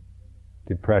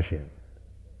 Depression.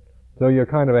 So you're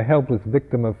kind of a helpless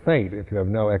victim of fate if you have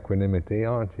no equanimity,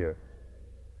 aren't you?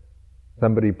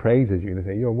 Somebody praises you and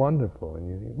they say, you're wonderful, and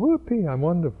you think, whoopee, I'm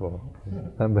wonderful.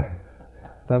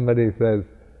 Somebody says,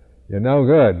 you're no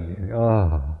good, and you think,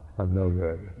 oh, I'm no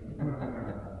good.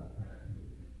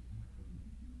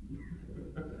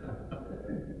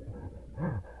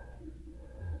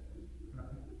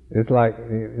 It's like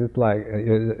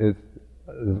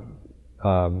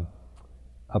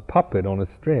a puppet on a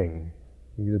string.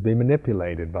 You can be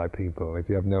manipulated by people if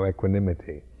you have no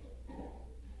equanimity.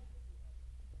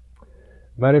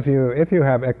 But if you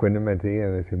have equanimity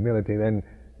and this humility, then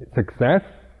success,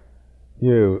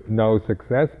 you know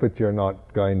success, but you're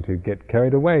not going to get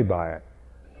carried away by it.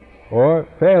 Or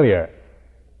failure,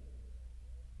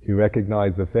 you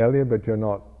recognize the failure, but you're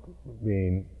not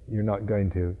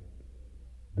going to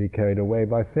be carried away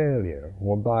by failure,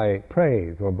 or by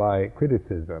praise, or by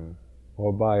criticism,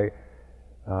 or by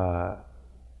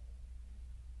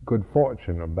good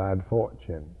fortune or bad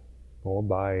fortune, or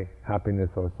by happiness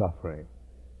or suffering.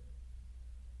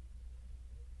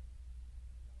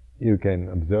 You can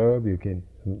observe,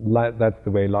 that's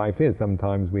the way life is.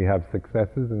 Sometimes we have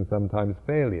successes and sometimes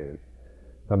failures.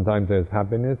 Sometimes there's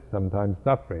happiness, sometimes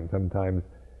suffering. Sometimes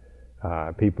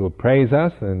people praise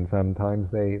us and sometimes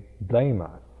they blame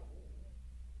us.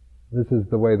 This is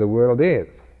the way the world is.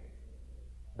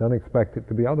 Don't expect it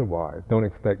to be otherwise. Don't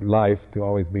expect life to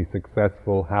always be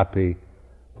successful, happy,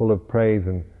 full of praise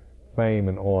and fame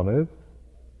and honors.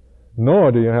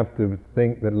 Nor do you have to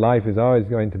think that life is always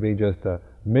going to be just a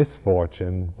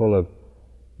misfortune, full of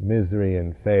misery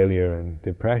and failure and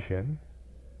depression.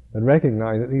 But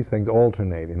recognize that these things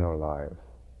alternate in our lives.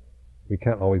 We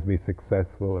can't always be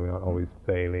successful, and we're not always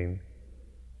failing.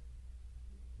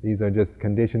 These are just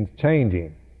conditions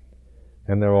changing,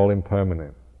 and they're all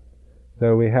impermanent.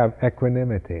 So we have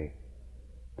equanimity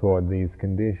toward these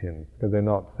conditions, because they're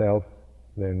not self,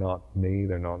 they're not me,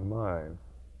 they're not mine.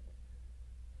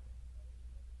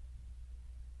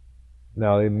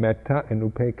 Now in metta and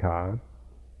upekkha,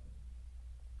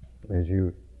 there's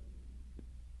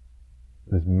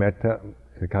metta,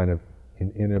 a kind of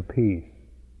an inner peace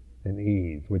and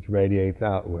ease which radiates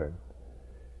outward.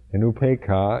 And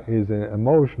upekkha is an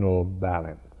emotional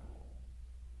balance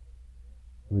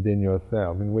within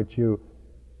yourself, in which you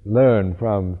learn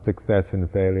from success and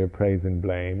failure, praise and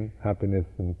blame, happiness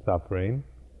and suffering.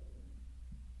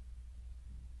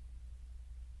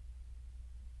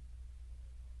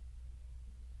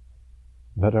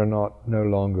 But are no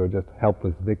longer just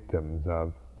helpless victims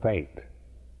of fate.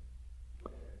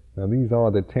 Now these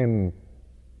are the 10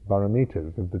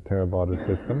 Paramitas of the Theravada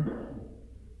system.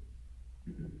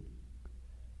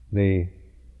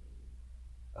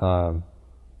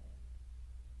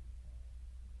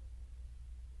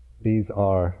 These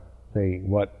are, say,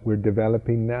 what we're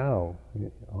developing now,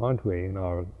 aren't we, in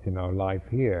our life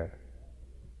here?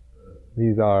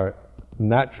 These are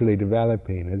naturally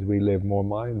developing as we live more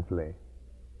mindfully.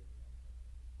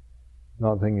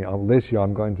 Not thinking, oh, this year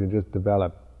I'm going to just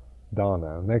develop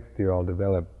dana, next year I'll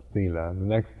develop sila, the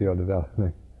next year I'll develop...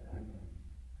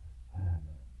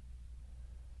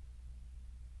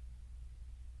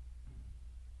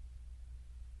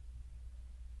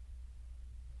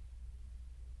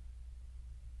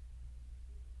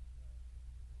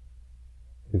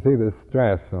 You see the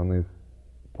stress on this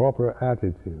proper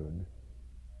attitude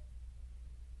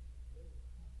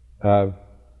of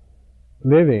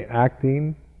living,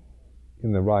 acting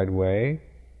in the right way,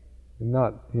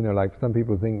 not, like some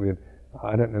people think that,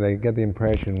 I don't know, they get the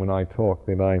impression when I talk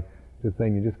that I'm just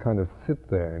saying you just kind of sit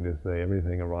there and just say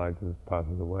everything arises,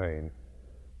 passes away, and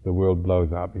the world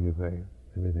blows up, you just say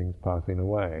everything's passing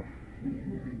away.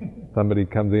 Somebody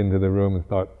comes into the room and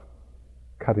starts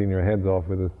cutting your heads off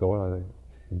with a sword, I think,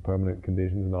 impermanent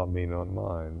conditions, not me, not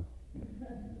mine.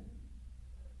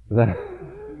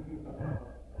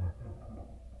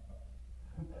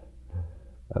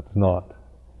 That's not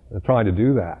try to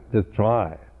do that. Just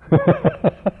try.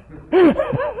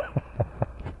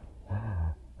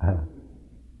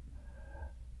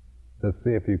 Just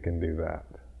see if you can do that.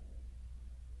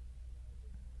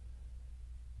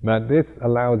 But this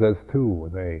allows us to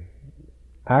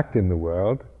act in the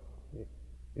world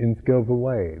in skillful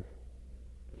ways,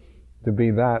 to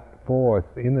be that force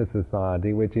in the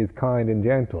society which is kind and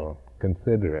gentle,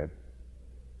 considerate,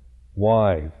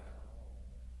 wise,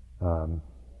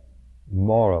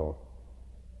 moral,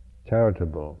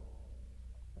 charitable,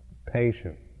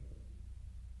 patient,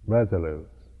 resolute,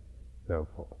 so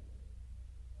forth.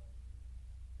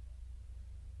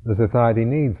 The society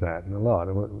needs that a lot,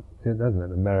 doesn't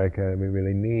it? America, we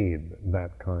really need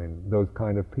those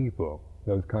kind of people,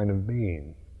 those kind of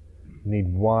beings. We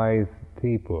need wise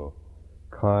people,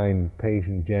 kind,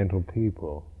 patient, gentle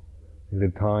people. At a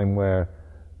time where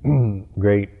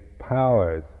great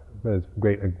powers, there's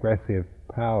great aggressive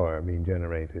power being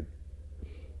generated,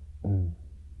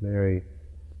 very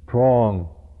strong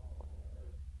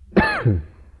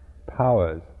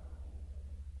powers,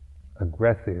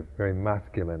 aggressive, very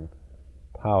masculine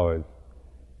powers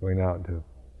going out to,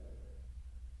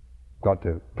 got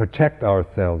to protect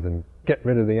ourselves and get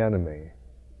rid of the enemy,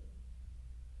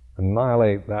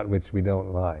 annihilate that which we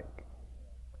don't like,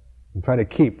 and try to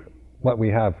keep what we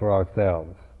have for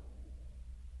ourselves.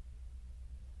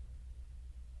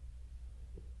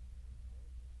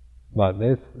 But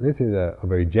this is a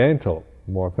very gentle,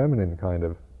 more feminine kind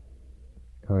of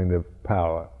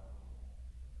power,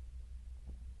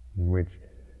 in which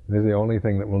this is the only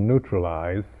thing that will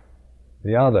neutralize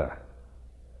the other,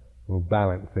 will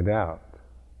balance it out.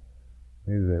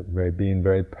 This is being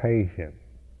very patient,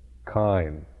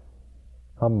 kind,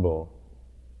 humble.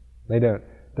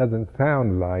 Doesn't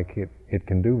sound like it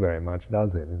can do very much,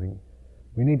 does it? I think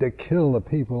we need to kill the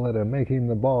people that are making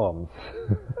the bombs.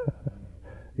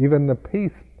 Even the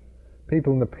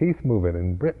people in the peace movement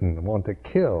in Britain want to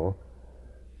kill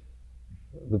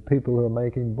the people who are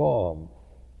making bombs.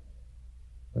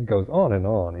 It goes on and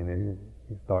on. You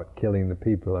start killing the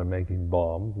people who are making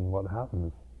bombs, and what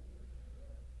happens?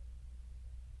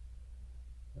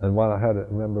 And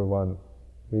remember one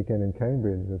weekend in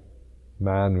Cambridge, this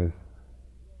man was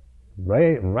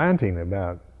ranting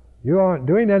about, you aren't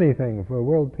doing anything for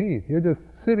world peace. You're just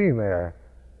sitting there,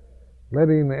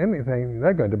 letting anything,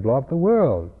 they're going to blow up the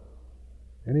world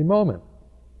any moment.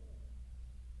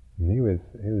 And he was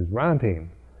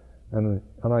ranting. And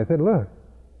I said, look,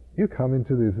 you come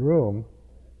into this room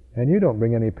and you don't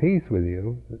bring any peace with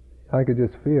you. I could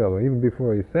just feel, even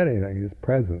before he said anything, his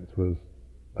presence was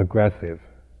aggressive.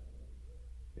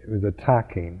 It was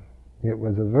attacking. It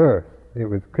was averse. It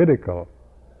was critical.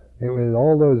 It was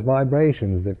all those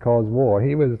vibrations that cause war.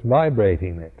 He was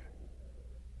vibrating it.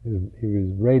 He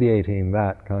was radiating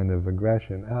that kind of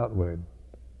aggression outward.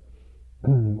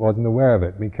 Wasn't aware of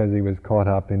it because he was caught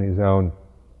up in his own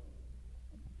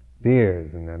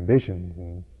fears and ambitions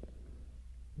and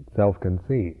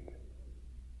self-conceit.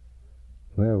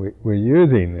 Well, we're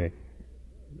using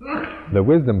the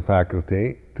wisdom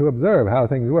faculty to observe how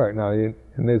things work. Now, in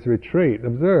this retreat,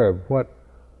 observe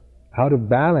how to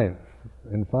balance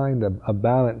and find a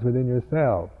balance within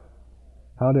yourself.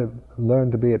 How to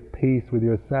learn to be at peace with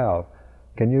yourself.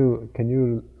 Can you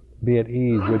be at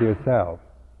ease with yourself?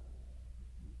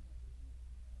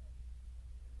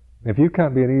 If you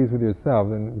can't be at ease with yourself,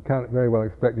 then you can't very well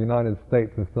expect the United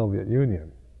States and Soviet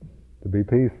Union to be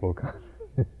peaceful.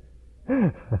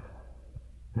 You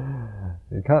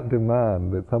can't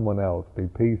demand that someone else be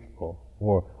peaceful,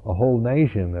 or a whole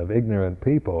nation of ignorant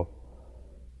people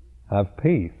have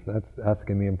peace. That's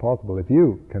asking the impossible if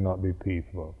you cannot be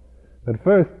peaceful. But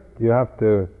first, you have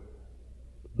to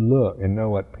look and know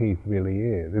what peace really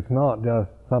is. It's not just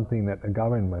something that a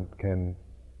government can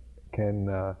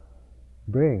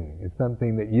bring. It's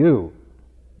something that you,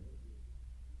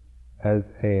 as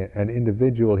an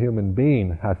individual human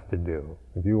being, has to do.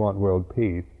 If you want world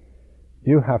peace,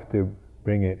 you have to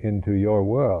bring it into your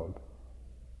world.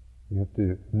 You have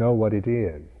to know what it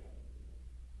is.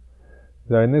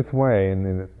 So in this way, in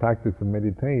the practice of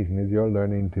meditation, is you're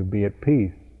learning to be at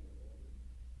peace.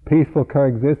 Peaceful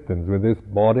coexistence with this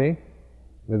body,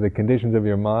 with the conditions of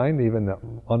your mind, even the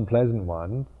unpleasant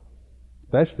ones,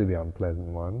 especially the unpleasant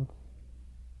ones.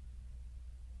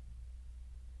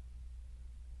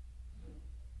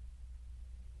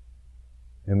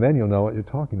 And then you'll know what you're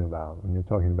talking about when you're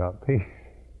talking about peace.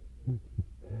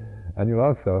 And you'll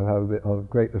also have a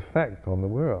great effect on the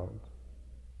world.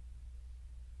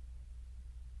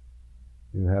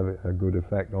 You have a good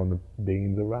effect on the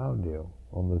beings around you,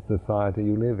 on the society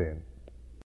you live in.